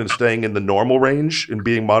testosterone and staying in the normal range and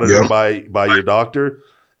being monitored by your doctor,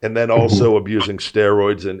 and then also abusing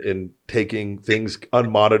steroids and taking things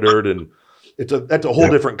unmonitored, and that's a whole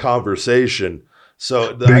different conversation.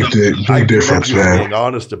 So big difference, man. Being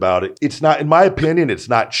honest about it, it's not, in my opinion, it's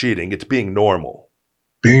not cheating. It's being normal.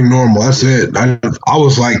 Being normal, that's it. I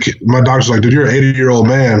was like, my doctor's like, dude, you're an 80-year-old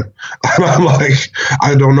man. And I'm like,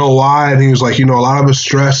 I don't know why. And he was like, a lot of it's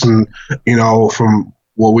stress, and from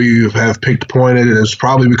what we have picked pointed, it's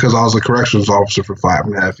probably because I was a corrections officer for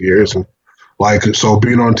 5.5 years, and so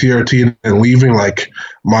being on TRT and leaving,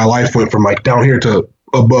 my life went from down here to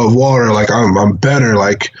above water. I'm better.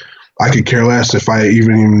 I could care less if I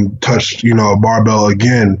even touched, a barbell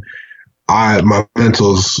again. My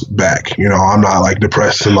mental's back. I'm not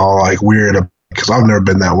depressed and all weird, because I've never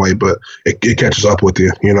been that way, but it catches up with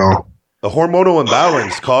you. A hormonal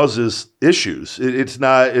imbalance causes issues. It's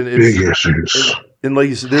not big issues. And like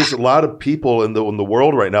you said, there's a lot of people in the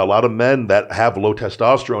world right now, a lot of men that have low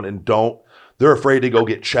testosterone and they're afraid to go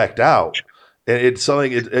get checked out. And it's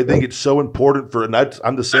something, I think it's so important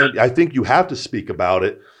I'm the same. I think you have to speak about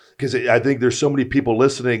it, because I think there's so many people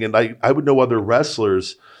listening, and I would know other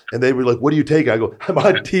wrestlers, and they were like, what do you take? I go, I'm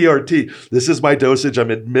on TRT. This is my dosage.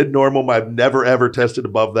 I'm in mid-normal. I've never, ever tested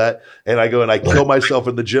above that. And I go, and I kill myself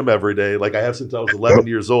in the gym every day. Like I have since I was 11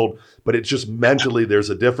 years old. But it's just mentally, there's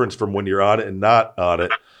a difference from when you're on it and not on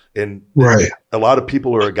it. And a lot of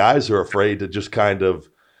people guys are afraid to just kind of,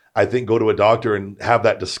 I think, go to a doctor and have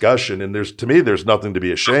that discussion. And to me, there's nothing to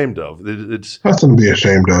be ashamed of. It's nothing to be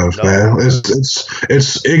ashamed of, man.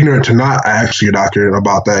 It's ignorant to not ask your doctor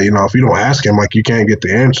about that. If you don't ask him, you can't get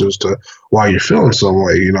the answers to why you're feeling some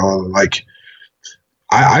way.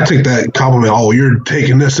 I take that compliment. Oh, you're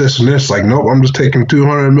taking this, and this. Nope, I'm just taking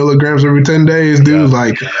 200 milligrams every 10 days, dude.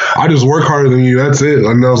 Yeah. I just work harder than you. That's it.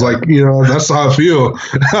 And I was like, that's how I feel.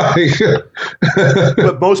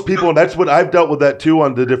 But most people, and that's what I've dealt with that too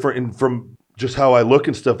on the different, and from just how I look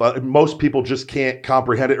and stuff. Most people just can't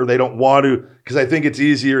comprehend it, or they don't want to, because I think it's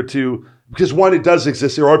easier to. Because one, it does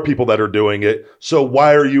exist. There are people that are doing it. So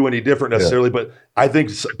why are you any different necessarily? Yeah. But I think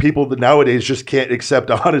people that nowadays just can't accept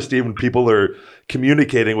honesty when people are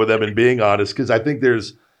communicating with them and being honest. Because I think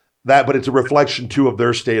there's that, but it's a reflection too of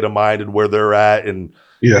their state of mind and where they're at. And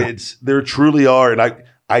there truly are, and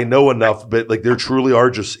I know enough, but there truly are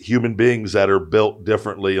just human beings that are built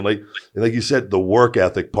differently. And like you said, the work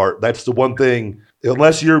ethic part, that's the one thing,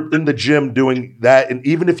 unless you're in the gym doing that. And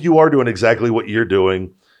even if you are doing exactly what you're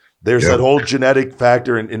doing, there's that whole genetic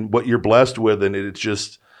factor in what you're blessed with, and it's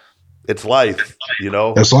it's life,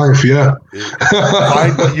 It's life, yeah.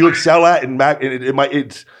 Find what you excel at, and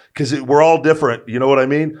it's because we're all different. You know what I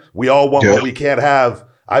mean? We all want what we can't have.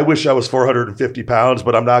 I wish I was 450 pounds,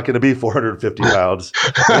 but I'm not going to be 450 pounds.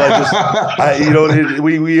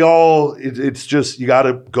 We all. It's just you got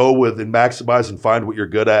to go with and maximize and find what you're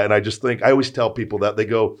good at. And I just think I always tell people that they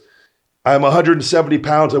go, I'm 170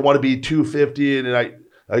 pounds. I want to be 250, and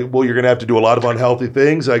well, you're going to have to do a lot of unhealthy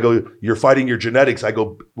things. I go, you're fighting your genetics. I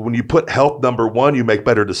go, when you put health number one, you make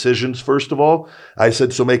better decisions, first of all. I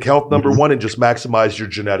said, so make health number one and just maximize your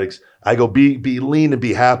genetics. I go, be lean and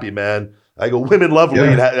be happy, man. I go, women love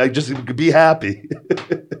lean. I just be happy.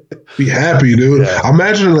 Be happy, dude. Yeah.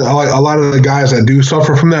 Imagine a lot of the guys that do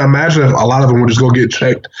suffer from that. Imagine if a lot of them would just go get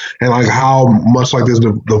checked, and how much this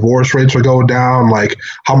divorce rates would go down,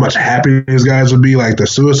 how much happier these guys would be, the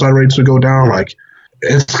suicide rates would go down,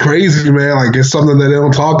 It's crazy, man. Like it's something that they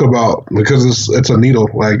don't talk about because it's a needle.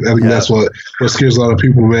 Like I think that's what scares a lot of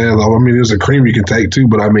people, man. Like, I mean, there's a cream you can take too,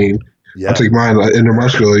 but I mean, I take mine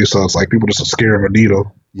intramuscularly, so it's like people just scared of a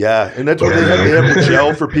needle. Yeah, and that's what they have the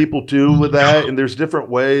gel for people too with that, and there's different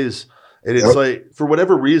ways. And it's like, for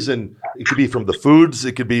whatever reason, it could be from the foods,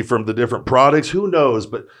 it could be from the different products, who knows?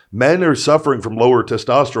 But men are suffering from lower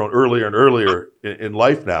testosterone earlier and earlier in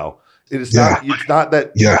life now. It's not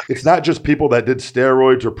that it's not just people that did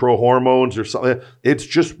steroids or pro hormones or something. It's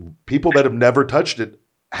just people that have never touched it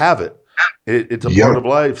have it. It's a part of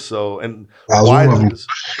life. So, and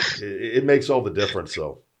it makes all the difference.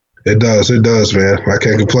 So it does, man. I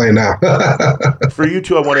can't complain now. For you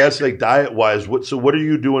two, I want to ask, like, diet wise, what are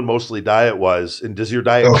you doing mostly diet wise, and does your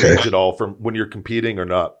diet change at all from when you're competing or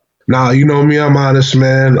not? Nah, you know me, I'm honest,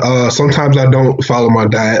 man. Sometimes I don't follow my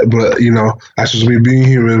diet, but that's just me being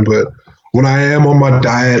human. But when I am on my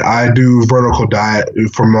diet, I do vertical diet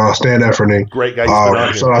from Stan Efferding. Great guy.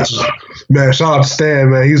 Shout out to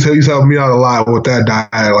Stan, man. He's helped me out a lot with that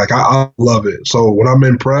diet. Like I love it. So when I'm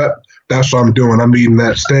in prep, that's what I'm doing. I'm eating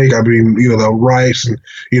that steak. I'm eating, the rice and,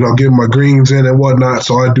 getting my greens in and whatnot.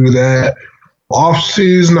 So I do that. Off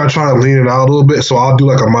season, I try to lean it out a little bit. So I'll do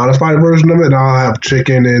like a modified version of it. I'll have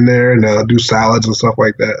chicken in there and I'll do salads and stuff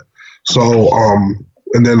like that. So,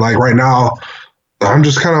 and then like right now, I'm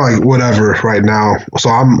just kind of like whatever right now. So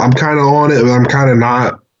I'm kind of on it, but I'm kind of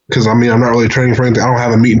not, because I'm not really training for anything. I don't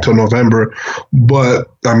have a meet until November, but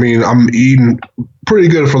I'm eating pretty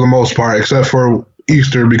good for the most part, except for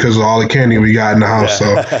Easter because of all the candy we got in the house.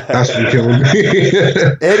 So that's been killing me.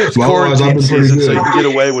 And it's quarantine season, so you can get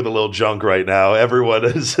away with a little junk right now. Everyone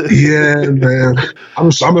is. Yeah, man.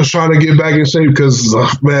 I'm just trying to get back in shape because,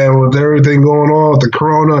 man, with everything going on with the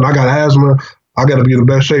corona and I got asthma, I got to be in the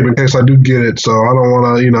best shape in case I do get it. So I don't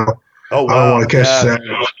want to, I don't want to catch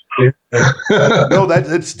that. No,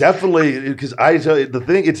 it's definitely, because I tell you the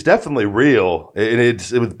thing, it's definitely real, and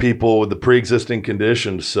it's with people with the pre-existing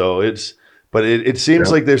conditions. So but it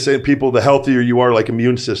seems like they're saying people, the healthier you are, like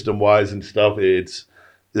immune system wise and stuff,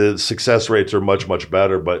 the success rates are much, much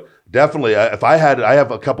better. But definitely, I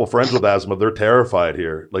have a couple friends with asthma, they're terrified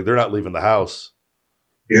here. Like they're not leaving the house.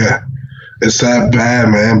 Yeah, it's that bad,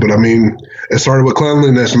 man. But it started with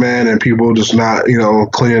cleanliness, man, and people just not,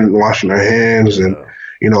 clean, washing their hands. And,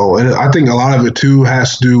 and I think a lot of it too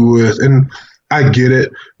has to do with, and I get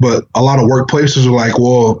it, but a lot of workplaces are like,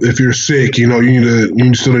 well, if you're sick, you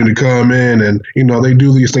still need to come in, and they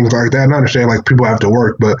do these things like that. And I understand like people have to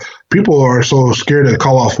work, but people are so scared to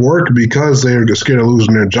call off work because they're scared of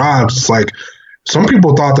losing their jobs. It's like some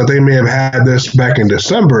people thought that they may have had this back in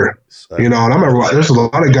December, and I remember there's a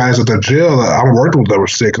lot of guys at the jail that I worked with that were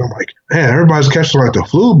sick. I'm like, man, everybody's catching like the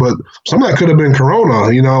flu, but some of that could have been corona,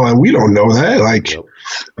 and we don't know that. Like,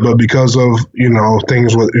 but because of,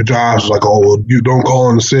 things with your jobs, like, oh, well, you don't call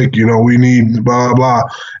in sick, we need blah, blah.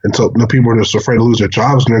 And so the people are just afraid to lose their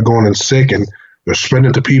jobs and they're going in sick and they're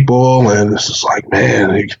spending to people. And it's just like,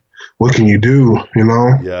 man, what can you do,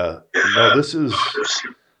 Yeah. No,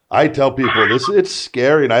 I tell people it's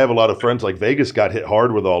scary. And I have a lot of friends, like Vegas got hit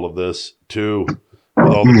hard with all of this too,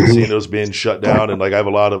 with all the casinos being shut down. And like, I have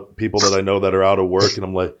a lot of people that I know that are out of work, and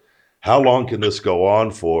I'm like, how long can this go on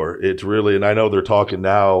for? It's really, and I know they're talking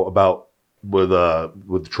now about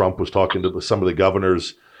with Trump was talking to some of the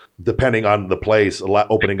governors, depending on the place,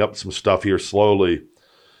 opening up some stuff here slowly,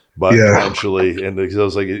 but eventually. And I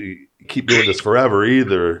was like, you keep doing this forever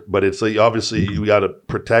either. But it's like, obviously you got to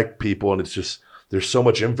protect people, and it's just, there's so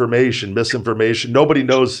much information, misinformation. Nobody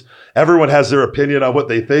knows. Everyone has their opinion on what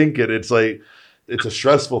they think, and it's like, it's a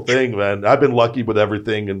stressful thing, man. I've been lucky with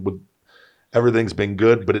everything, and with everything's been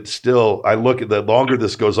good, but it's still, I look at the longer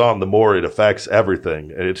this goes on, the more it affects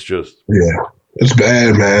everything. And it's just, it's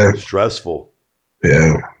bad, man. Stressful.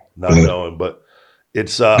 Yeah. Not knowing, but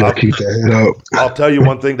it's, keep that head up. I'll tell you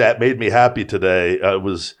one thing that made me happy today.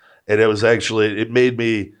 It made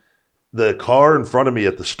me, the car in front of me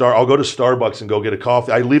I'll go to Starbucks and go get a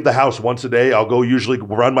coffee. I leave the house once a day. I'll go usually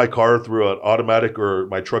run my car through an automatic or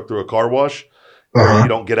my truck through a car wash. You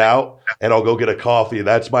don't get out, and I'll go get a coffee.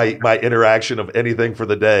 That's my interaction of anything for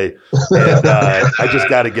the day. And I just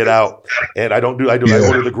got to get out, and I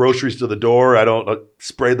order the groceries to the door. I don't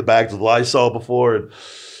spray the bags with Lysol before.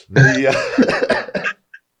 But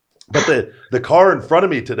the car in front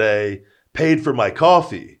of me today paid for my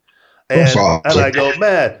coffee. And I go,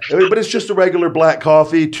 man, but it's just a regular black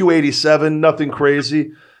coffee, $2.87, nothing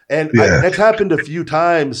crazy. And it's happened a few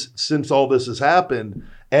times since all this has happened.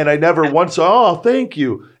 And I never once saw, oh, thank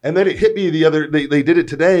you. And then it hit me they did it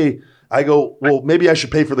today. I go, well, maybe I should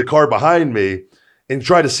pay for the car behind me and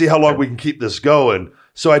try to see how long we can keep this going.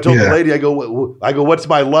 So I told the lady, I go, what's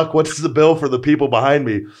my luck? What's the bill for the people behind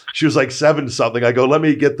me? She was like 7 something. I go, let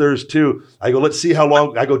me get theirs too. I go, let's see how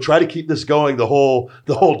long. I go, try to keep this going the whole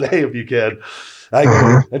day if you can. I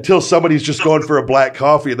go, until somebody's just going for a black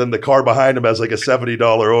coffee, and then the car behind him has like a $70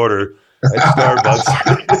 order at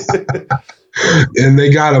Starbucks. And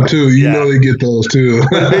they got them too. You know they get those too.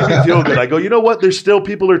 But it made me feel good. I go, you know what? There's still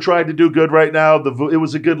people are trying to do good right now. It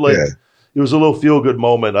was a good it was a little feel good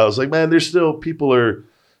moment. I was like, man, there's still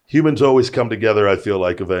humans always come together. I feel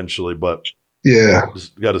like eventually, but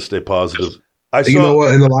just got to stay positive. You know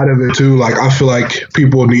what? In the light of it too, like I feel like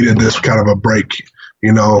people needed this kind of a break.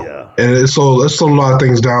 You know, and it's so let's slow a lot of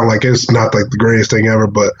things down. Like it's not like the greatest thing ever,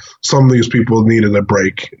 but some of these people needed a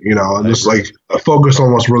break. You know, and just like focus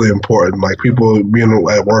on what's really important. Like people being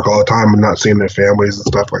at work all the time and not seeing their families and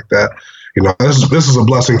stuff like that. You know, this is a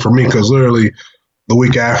blessing for me because literally the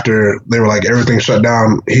week after they were like everything shut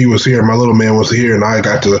down, he was here, my little man was here, and I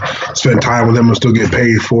got to spend time with him and still get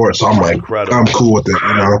paid for it. So I'm like, I'm cool with it.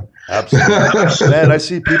 You know. Absolutely. Man, I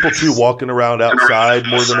see people too walking around outside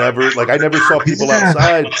more than ever. Like I never saw people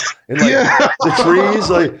outside and like the trees.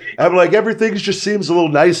 Like I'm like everything just seems a little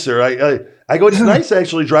nicer. I go, it's nice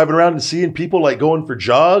actually driving around and seeing people like going for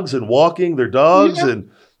jogs and walking their dogs and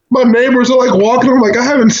my neighbors are like walking. I'm like, I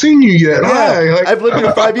haven't seen you yet. Hi. Like, I've lived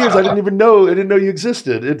here 5 years. I didn't know you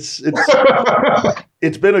existed. It's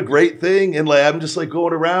been a great thing. And like, I'm just like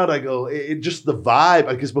going around. I go, it just the vibe.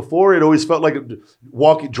 Because before it always felt like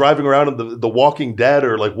driving around in the Walking Dead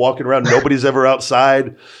or like walking around. Nobody's ever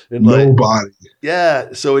outside. And like, nobody.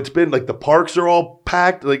 Yeah. So it's been like the parks are all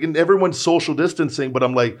packed, like, and everyone's social distancing. But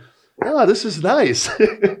I'm like, this is nice.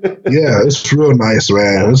 Yeah, it's real nice,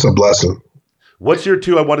 man. It's a blessing. What's your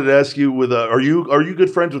two? I wanted to ask you. Are you good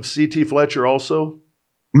friends with C.T. Fletcher also?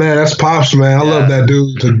 Man, that's Pops, man. I love that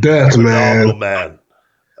dude to death, man.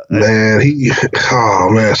 Man,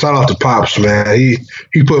 shout out to Pops, man.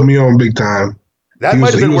 He put me on big time. That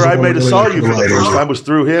might have been where I might have saw you for the first time was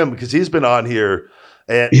through him because he's been on here.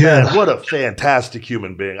 And man, what a fantastic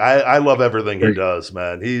human being. I love everything he does,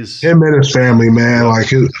 man. Him and his family, man. Like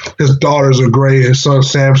his daughters are great. His son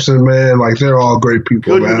Samson, man. Like they're all great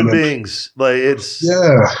people, good man. Human beings. Like it's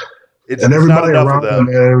and everybody around them,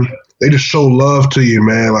 man. They just show love to you,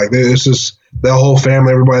 man. Like it's just that whole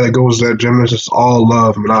family, everybody that goes to that gym, it's just all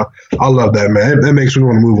love. And I love that, man. That makes me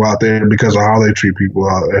want to move out there because of how they treat people.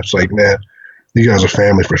 It's like, man, you guys are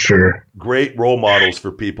family for sure. Great role models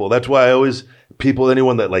for people. That's why I always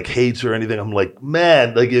anyone that like hates or anything, I'm like,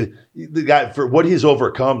 man, like the guy for what he's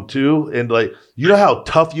overcome too. And like, you know how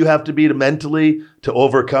tough you have to be mentally to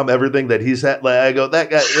overcome everything that he's had. Like I go, that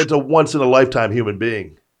guy, it's a once in a lifetime human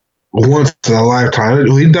being. Once in a lifetime.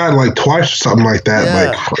 He died like twice or something like that. Yeah.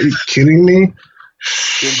 Like, are you kidding me? And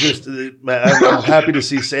just, man, I'm happy to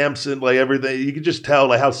see Samson, like everything. You can just tell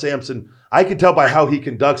like how Samson, I can tell by how he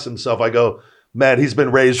conducts himself. I go, man, he's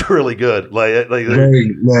been raised really good. Like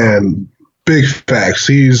man. Big facts.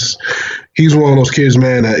 He's one of those kids,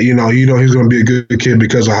 man, that you know he's going to be a good kid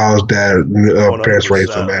because of how his parents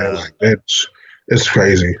raised him, man. Like it's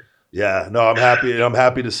crazy. Yeah, no, I'm happy. I'm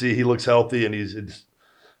happy to see he looks healthy, and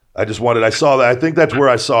I saw that. I think that's where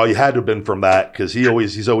I saw you had to have been from that because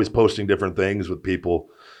he's always posting different things with people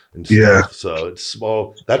and stuff. Yeah. So it's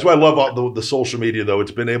small. That's why I love all the social media though.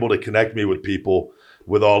 It's been able to connect me with people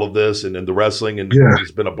with all of this and the wrestling, and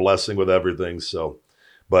it's been a blessing with everything. So,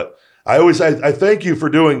 but. I thank you for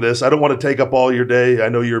doing this. I don't want to take up all your day. I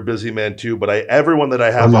know you're a busy man too, but everyone that I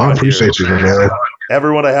have on, I appreciate you, man.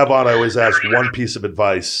 Everyone I have on, I always ask one piece of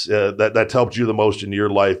advice that's helped you the most in your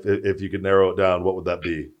life. If you could narrow it down, what would that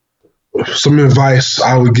be? Some advice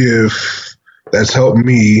I would give that's helped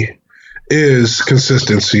me is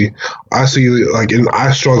consistency. I see, like, and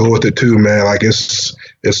I struggle with it too, man. Like it's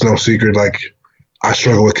no secret. Like I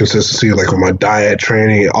struggle with consistency, like with my diet,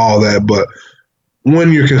 training, all that, but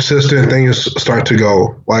when you're consistent, things start to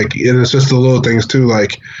go. Like, and it's just the little things too,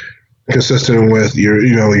 like consistent with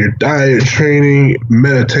your diet, training,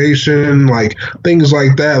 meditation, like things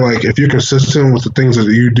like that. Like if you're consistent with the things that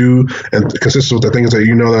you do and consistent with the things that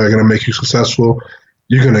you know that are going to make you successful,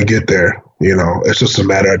 you're going to get there. You know, it's just a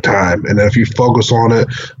matter of time. And if you focus on it,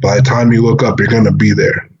 by the time you look up, you're going to be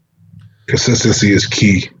there. Consistency is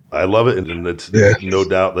key. I love it. And it's no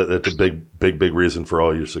doubt that it's a big reason for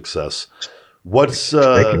all your success. What's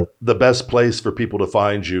the best place for people to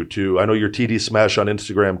find you too? I know you're TD Smash on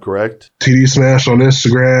Instagram, correct? TD Smash on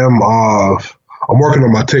Instagram. I'm working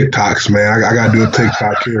on my TikToks, man. I got to do a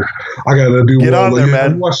TikTok here. I got to do Get on there,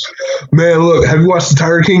 man. Man, look, have you watched the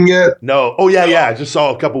Tiger King yet? No. Oh, yeah. I just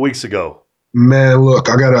saw a couple weeks ago. Man, look,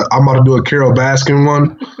 I'm about to do a Carole Baskin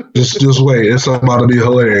one. Just wait. It's about to be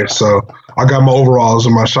hilarious. So I got my overalls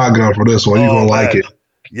and my shotgun for this one. You're going to like it.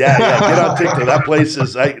 Yeah. Get on TikTok. That place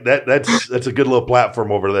is that's a good little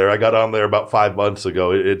platform over there. I got on there about 5 months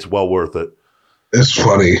ago. It's well worth it. It's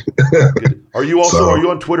funny. Are you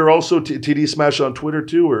on Twitter also? TD Smash on Twitter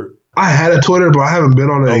too, or? I had a Twitter, but I haven't been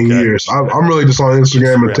on it in years. I'm really just on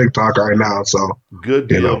Instagram and TikTok right now. So good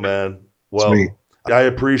deal, man. Well, I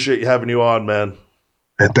appreciate having you on, man.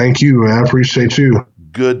 And thank you, man. I appreciate you.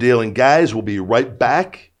 Good deal. And guys, we'll be right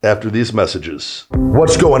back after these messages.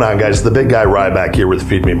 What's going on, guys? The big guy Ryback here with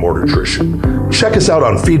Feed Me More Nutrition. Check us out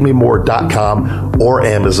on feedmemore.com or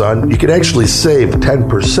Amazon. You can actually save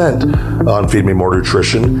 10% on Feed Me More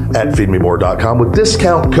Nutrition at feedmemore.com with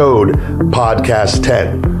discount code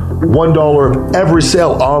podcast10. $1 of every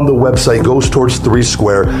sale on the website goes towards 3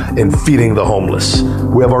 Square and feeding the homeless.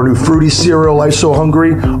 We have our new fruity cereal, Life So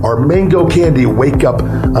Hungry, our mango candy, Wake Up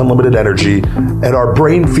Unlimited Energy, and our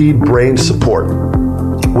Brain Feed Brain Support.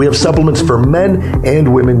 We have supplements for men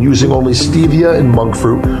and women using only stevia and monk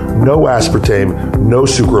fruit, no aspartame, no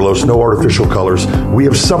sucralose, no artificial colors. We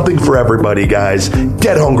have something for everybody, guys.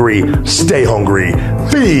 Get hungry, stay hungry,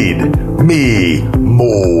 feed me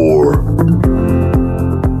more.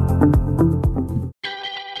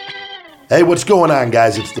 Hey, what's going on,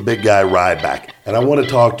 guys? It's the big guy Ryback, and I want to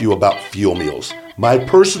talk to you about Fuel Meals, my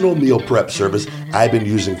personal meal prep service I've been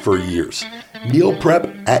using for years. Meal prep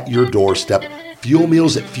at your doorstep. Fuel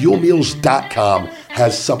Meals at fuelmeals.com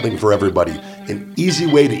has something for everybody. An easy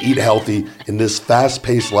way to eat healthy in this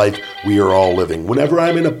fast-paced life we are all living. Whenever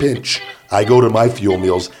I'm in a pinch, I go to my Fuel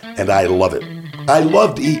Meals, and I love it. I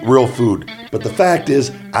love to eat real food, but the fact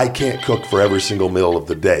is, I can't cook for every single meal of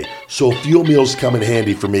the day. So Fuel Meals come in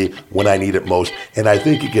handy for me when I need it most, and I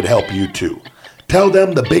think it could help you too. Tell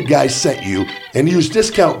them the big guy sent you and use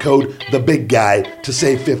discount code THEBIGGUY to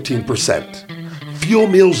save 15%.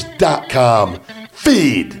 Fuelmeals.com.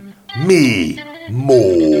 Feed me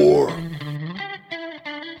more.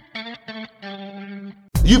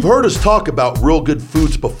 You've heard us talk about Real Good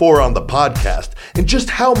Foods before on the podcast and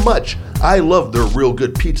just how much I love their Real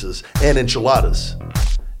Good pizzas and enchiladas.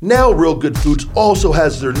 Now Real Good Foods also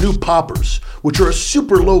has their new poppers, which are a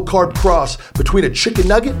super low-carb cross between a chicken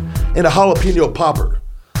nugget and a jalapeno popper.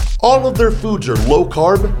 All of their foods are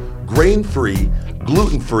low-carb, grain-free,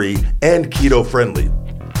 gluten-free, and keto-friendly.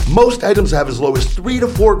 Most items have as low as 3 to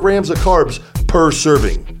 4 grams of carbs per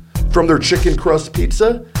serving. From their chicken crust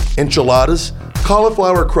pizza, enchiladas,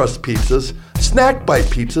 cauliflower crust pizzas, snack bite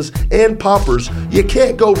pizzas, and poppers, you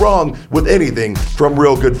can't go wrong with anything from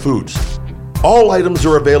Real Good Foods. All items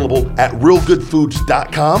are available at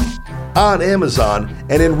realgoodfoods.com, on Amazon,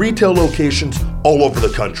 and in retail locations all over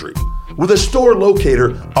the country, with a store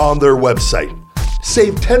locator on their website.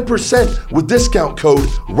 Save 10% with discount code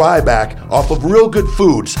Ryback off of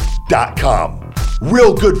realgoodfoods.com.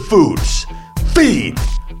 Real Good Foods. Feed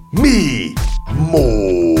me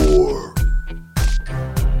more.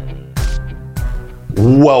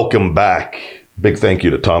 Welcome back. Big thank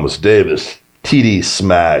you to Thomas Davis, TD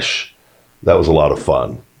Smash. That was a lot of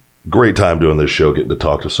fun. Great time doing this show, getting to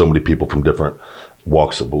talk to so many people from different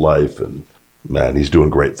walks of life. And man, he's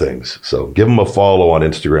doing great things. So give him a follow on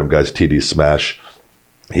Instagram, guys, TD Smash.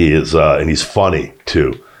 He is, and he's funny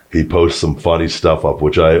too. He posts some funny stuff up,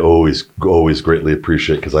 which I always greatly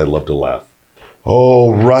appreciate because I love to laugh.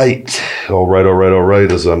 All right.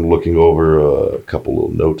 As I'm looking over a couple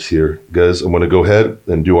little notes here, guys, I'm going to go ahead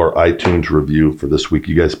and do our iTunes review for this week.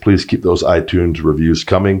 You guys, please keep those iTunes reviews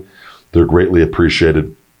coming. They're greatly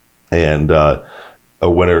appreciated. And a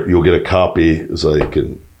winner, you'll get a copy, so you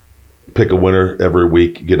can pick a winner every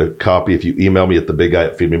week. Get a copy. If you email me at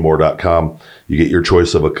thebigguy@feedmemore.com, you get your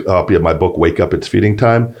choice of a copy of my book, Wake Up, It's Feeding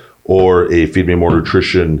Time, or a Feed Me More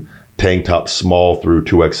Nutrition tank top small through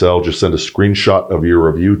 2XL. Just send a screenshot of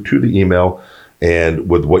your review to the email and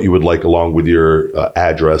with what you would like along with your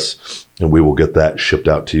address, and we will get that shipped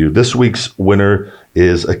out to you. This week's winner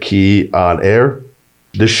is a key on air.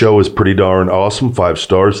 This show is pretty darn awesome. 5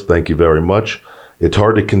 stars. Thank you very much. It's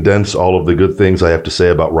hard to condense all of the good things I have to say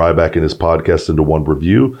about Ryback and his podcast into one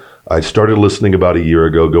review. I started listening about a year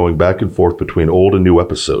ago, going back and forth between old and new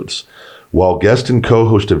episodes. While guest and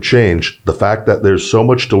co-host have changed, the fact that there's so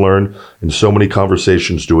much to learn and so many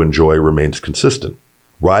conversations to enjoy remains consistent.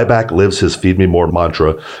 Ryback lives his Feed Me More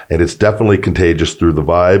mantra, and it's definitely contagious through the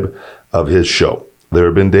vibe of his show. There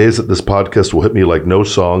have been days that this podcast will hit me like no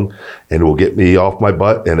song and will get me off my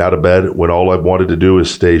butt and out of bed when all I've wanted to do is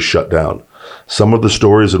stay shut down. Some of the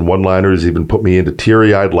stories and one-liners even put me into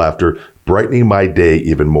teary-eyed laughter, brightening my day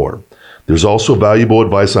even more. There's also valuable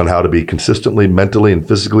advice on how to be consistently mentally and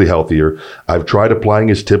physically healthier. I've tried applying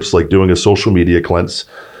his tips like doing a social media cleanse,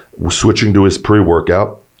 switching to his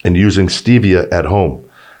pre-workout, and using stevia at home.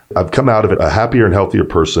 I've come out of it a happier and healthier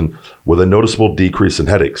person with a noticeable decrease in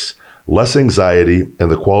headaches, less anxiety,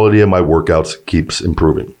 and the quality of my workouts keeps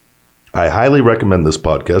improving. I highly recommend this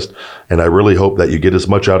podcast, and I really hope that you get as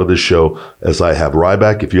much out of this show as I have.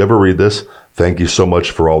 Ryback, if you ever read this, thank you so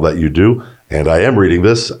much for all that you do. And I am reading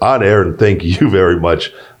this on air, and thank you very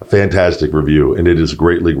much. A fantastic review, and it is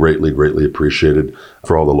greatly, greatly, greatly appreciated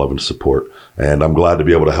for all the love and support. And I'm glad to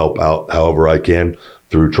be able to help out however I can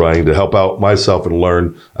through trying to help out myself and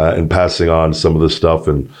learn and passing on some of this stuff.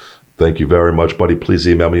 And thank you very much, buddy. Please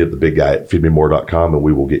email me at thebigguy@feedmemore.com, and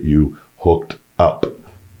we will get you hooked up.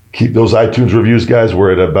 Keep those iTunes reviews, guys.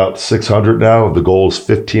 We're at about 600 now. The goal is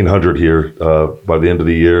 1,500 here by the end of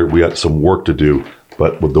the year. We got some work to do,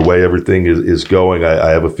 but with the way everything is going, I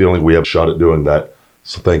have a feeling we have a shot at doing that.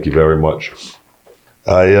 So thank you very much.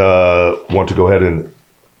 I want to go ahead and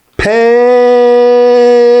paying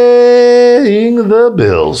the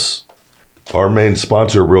bills. Our main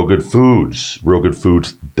sponsor, Real Good Foods,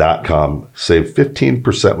 realgoodfoods.com. Save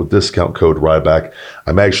 15% with discount code Ryback.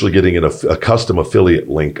 I'm actually getting a custom affiliate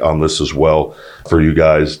link on this as well for you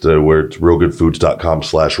guys where it's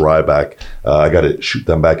realgoodfoods.com/Ryback. I got to shoot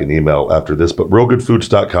them back an email after this, but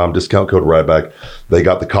realgoodfoods.com, discount code Ryback. They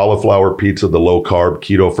got the cauliflower pizza, the low carb,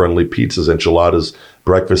 keto friendly pizzas, enchiladas,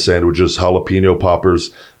 breakfast sandwiches, jalapeno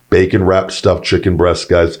poppers, bacon wrapped stuffed chicken breasts,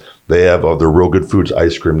 guys. They have their Real Good Foods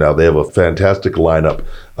ice cream now. They have a fantastic lineup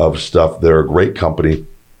of stuff. They're a great company.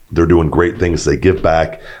 They're doing great things. They give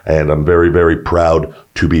back, and I'm very, very proud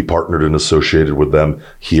to be partnered and associated with them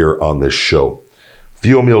here on this show.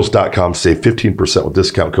 Fuelmeals.com, save 15% with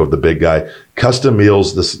discount code The Big Guy. Custom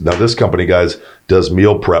meals. This company, guys, does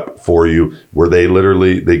meal prep for you, where they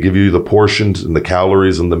give you the portions and the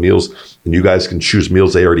calories and the meals, and you guys can choose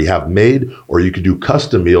meals they already have made, or you could do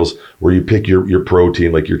custom meals where you pick your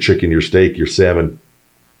protein, like your chicken, your steak, your salmon.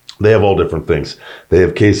 They have all different things. They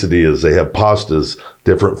have quesadillas, they have pastas,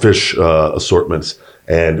 different fish assortments,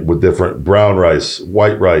 and with different brown rice,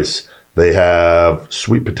 white rice. They have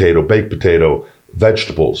sweet potato, baked potato,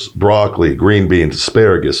 vegetables, broccoli, green beans,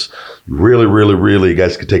 asparagus. Really, really, really, you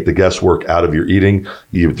guys could take the guesswork out of your eating.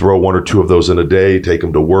 You throw one or two of those in a day, take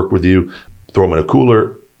them to work with you, throw them in a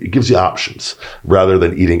cooler. It gives you options rather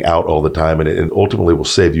than eating out all the time. And it ultimately will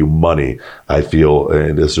save you money, I feel.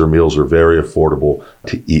 And as their meals are very affordable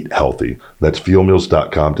to eat healthy. That's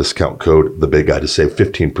fuelmeals.com, discount code The Big Guy to save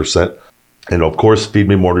 15%. And of course, Feed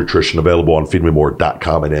Me More Nutrition, available on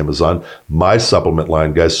feedmemore.com and Amazon. My supplement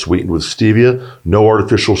line, guys, sweetened with stevia, no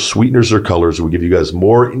artificial sweeteners or colors. We give you guys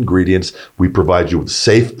more ingredients. We provide you with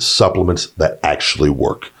safe supplements that actually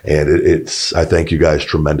work. And I thank you guys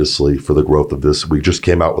tremendously for the growth of this. We just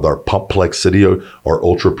came out with our Pumpplex City, our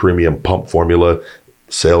ultra premium pump formula.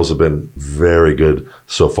 Sales have been very good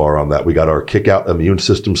so far on that. We got our Kick Out Immune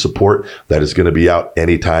System Support that is going to be out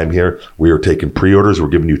anytime here. We are taking pre-orders. We're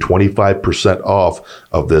giving you 25% off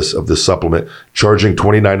of this supplement, charging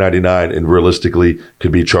 $29.99, and realistically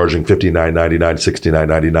could be charging $59.99,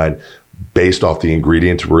 $69.99 based off the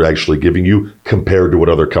ingredients we're actually giving you compared to what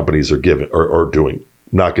other companies are giving or doing.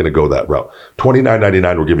 Not going to go that route.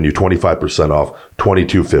 $29.99, we're giving you 25% off,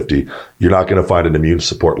 $22.50. You're not going to find an immune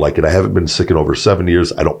support like it. I haven't been sick in over 7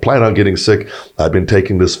 years. I don't plan on getting sick. I've been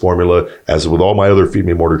taking this formula, as with all my other Feed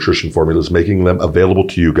Me More Nutrition formulas, making them available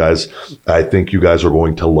to you guys. I think you guys are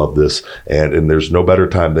going to love this. And there's no better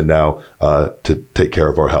time than now to take care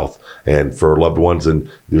of our health and for loved ones.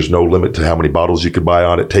 And there's no limit to how many bottles you could buy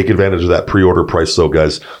on it. Take advantage of that pre-order price, though,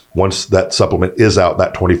 guys. Once that supplement is out,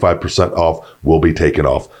 that 25% off will be taken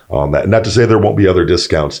off on that. Not to say there won't be other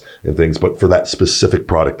discounts and things, but for that specific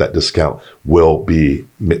product, that discount will be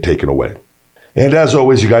taken away. And as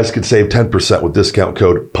always, you guys can save 10% with discount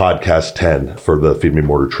code podcast10 for the Feed Me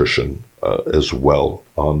More Nutrition as well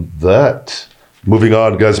on that. Moving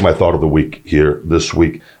on, guys, my thought of the week here this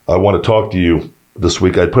week. I want to talk to you this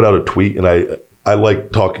week. I put out a tweet, and I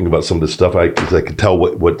like talking about some of this stuff because I can tell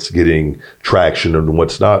what's getting traction and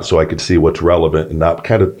what's not, so I could see what's relevant and not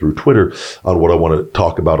kind of through Twitter on what I want to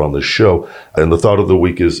talk about on this show. And the thought of the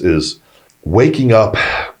week is waking up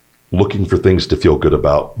looking for things to feel good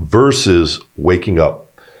about versus waking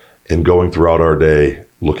up and going throughout our day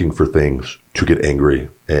looking for things to get angry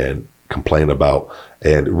and complain about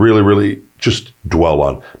and really, really just dwell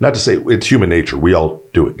on. Not to say it's human nature. We all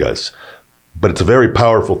do it, guys. But it's a very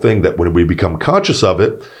powerful thing that when we become conscious of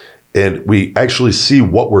it and we actually see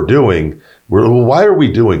what we're doing, why are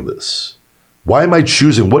we doing this? Why am I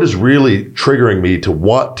choosing? What is really triggering me to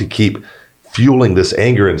want to keep fueling this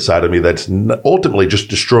anger inside of me that's ultimately just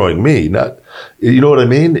destroying me. Not, you know what I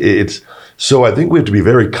mean? So I think we have to be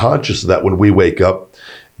very conscious of that when we wake up,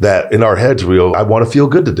 that in our heads we go, I want to feel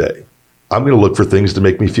good today. I'm going to look for things to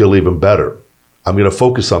make me feel even better. I'm going to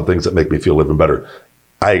focus on things that make me feel even better.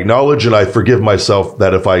 I acknowledge and I forgive myself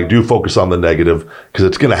that if I do focus on the negative, because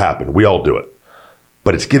it's going to happen, we all do it.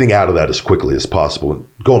 But it's getting out of that as quickly as possible and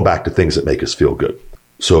going back to things that make us feel good.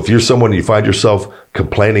 So if you're someone, you find yourself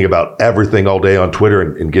complaining about everything all day on Twitter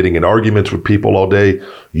and getting in arguments with people all day,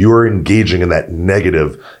 you're engaging in that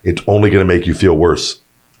negative. It's only going to make you feel worse.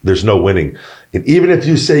 There's no winning. And even if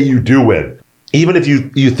you say you do win, even if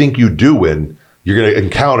you think you do win, you're going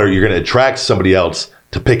to attract somebody else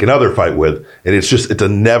to pick another fight with. And it's a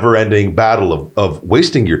never ending battle of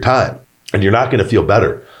wasting your time, and you're not going to feel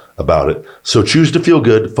better about it. So choose to feel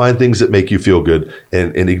good, find things that make you feel good,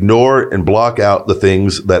 and ignore and block out the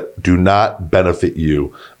things that do not benefit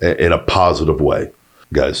you in a positive way,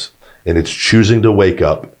 guys. And it's choosing to wake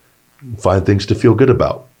up, find things to feel good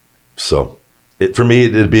about. So for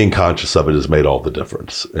me, being conscious of it has made all the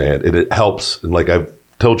difference. And it helps. And like I've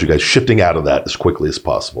told you guys, shifting out of that as quickly as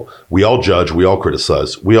possible. We all judge, we all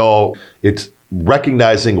criticize, it's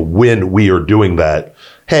recognizing when we are doing that.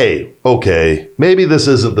 Hey, okay, maybe this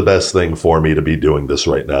isn't the best thing for me to be doing this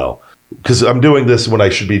right now, because I'm doing this when I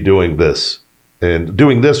should be doing this, and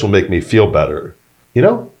doing this will make me feel better,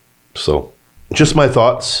 So just my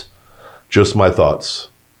thoughts,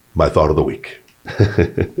 my thought of the week.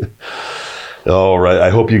 All right.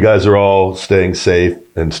 I hope you guys are all staying safe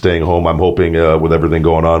and staying home. I'm hoping with everything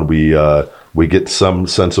going on, we get some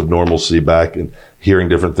sense of normalcy back, and hearing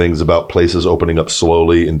different things about places opening up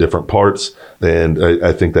slowly in different parts. And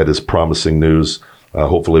I think that is promising news.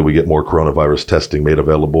 Hopefully we get more coronavirus testing made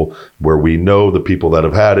available where we know the people that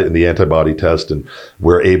have had it in the antibody test, and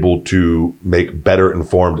we're able to make better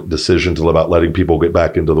informed decisions about letting people get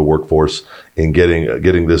back into the workforce and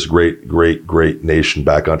getting this great nation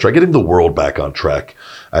back on track, getting the world back on track.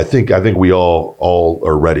 I think we all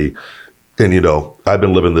are ready. And, I've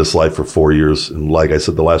been living this life for 4 years. And like I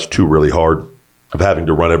said, the last 2 really hard, of having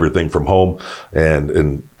to run everything from home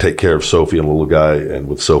and take care of Sophie and the little guy, and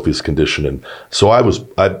with Sophie's condition. And so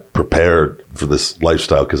I prepared for this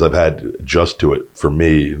lifestyle because I've had to adjust to it for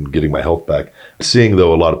me and getting my health back. Seeing,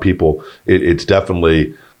 though, a lot of people, it's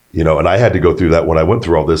definitely, and I had to go through that when I went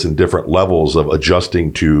through all this in different levels of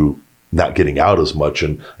adjusting to not getting out as much.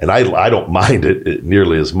 And I don't mind it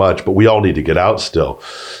nearly as much, but we all need to get out still.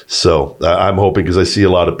 So I'm hoping, because I see a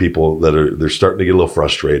lot of people they're starting to get a little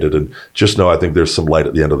frustrated, and just know I think there's some light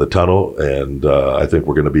at the end of the tunnel. And I think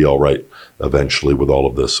we're going to be all right eventually with all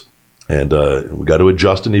of this. And we got to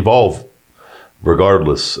adjust and evolve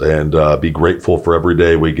regardless, and be grateful for every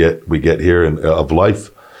day we get here of life.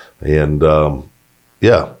 And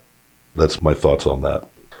yeah, that's my thoughts on that.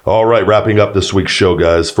 All right, wrapping up this week's show,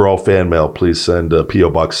 guys. For all fan mail, please send P.O.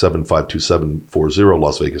 Box 752740,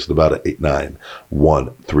 Las Vegas, Nevada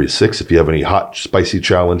 89136. If you have any hot, spicy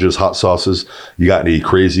challenges, hot sauces, you got any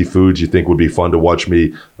crazy foods you think would be fun to watch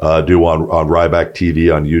me do on Ryback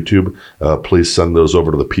TV on YouTube, please send those over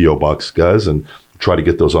to the P.O. Box, guys, and try to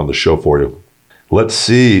get those on the show for you. Let's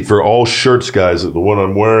see. For all shirts, guys, the one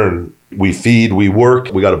I'm wearing, we feed, we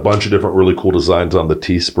work. We got a bunch of different really cool designs on the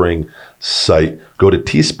Teespring site. Go to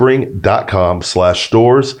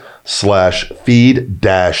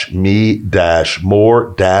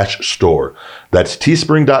teespring.com/stores/feed-me-more-store. That's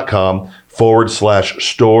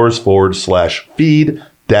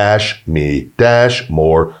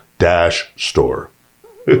teespring.com/stores/feed-me-more-store.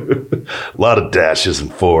 A lot of dashes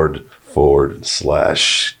and forward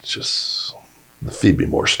slash, just the Feed Me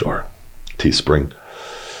More store. Teespring.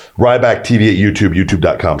 Ryback TV at YouTube,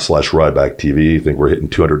 youtube.com/Ryback TV. I think we're hitting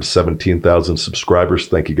 217,000 subscribers.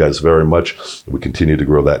 Thank you guys very much. We continue to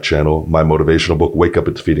grow that channel. My motivational book, Wake Up,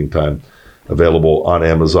 It's Feeding Time, available on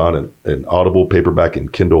Amazon and Audible, paperback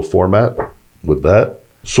and Kindle format. With that,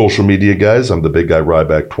 social media, guys, I'm the Big Guy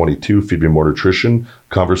Ryback 22, Feed Me More Nutrition,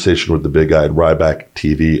 Conversation with the Big Guy, and Ryback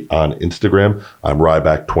TV on Instagram. I'm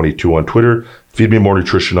Ryback 22 on Twitter, Feed Me More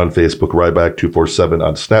Nutrition on Facebook, Ryback 247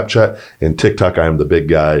 on Snapchat, and TikTok. I am the Big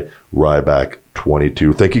Guy Ryback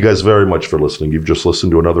 22. Thank you guys very much for listening. You've just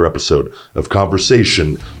listened to another episode of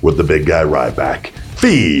Conversation with the Big Guy Ryback.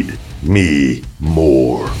 Feed me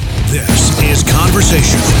more. This is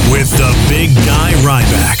Conversation with the Big Guy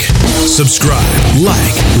Ryback. Subscribe,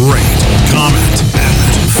 like, rate, comment, and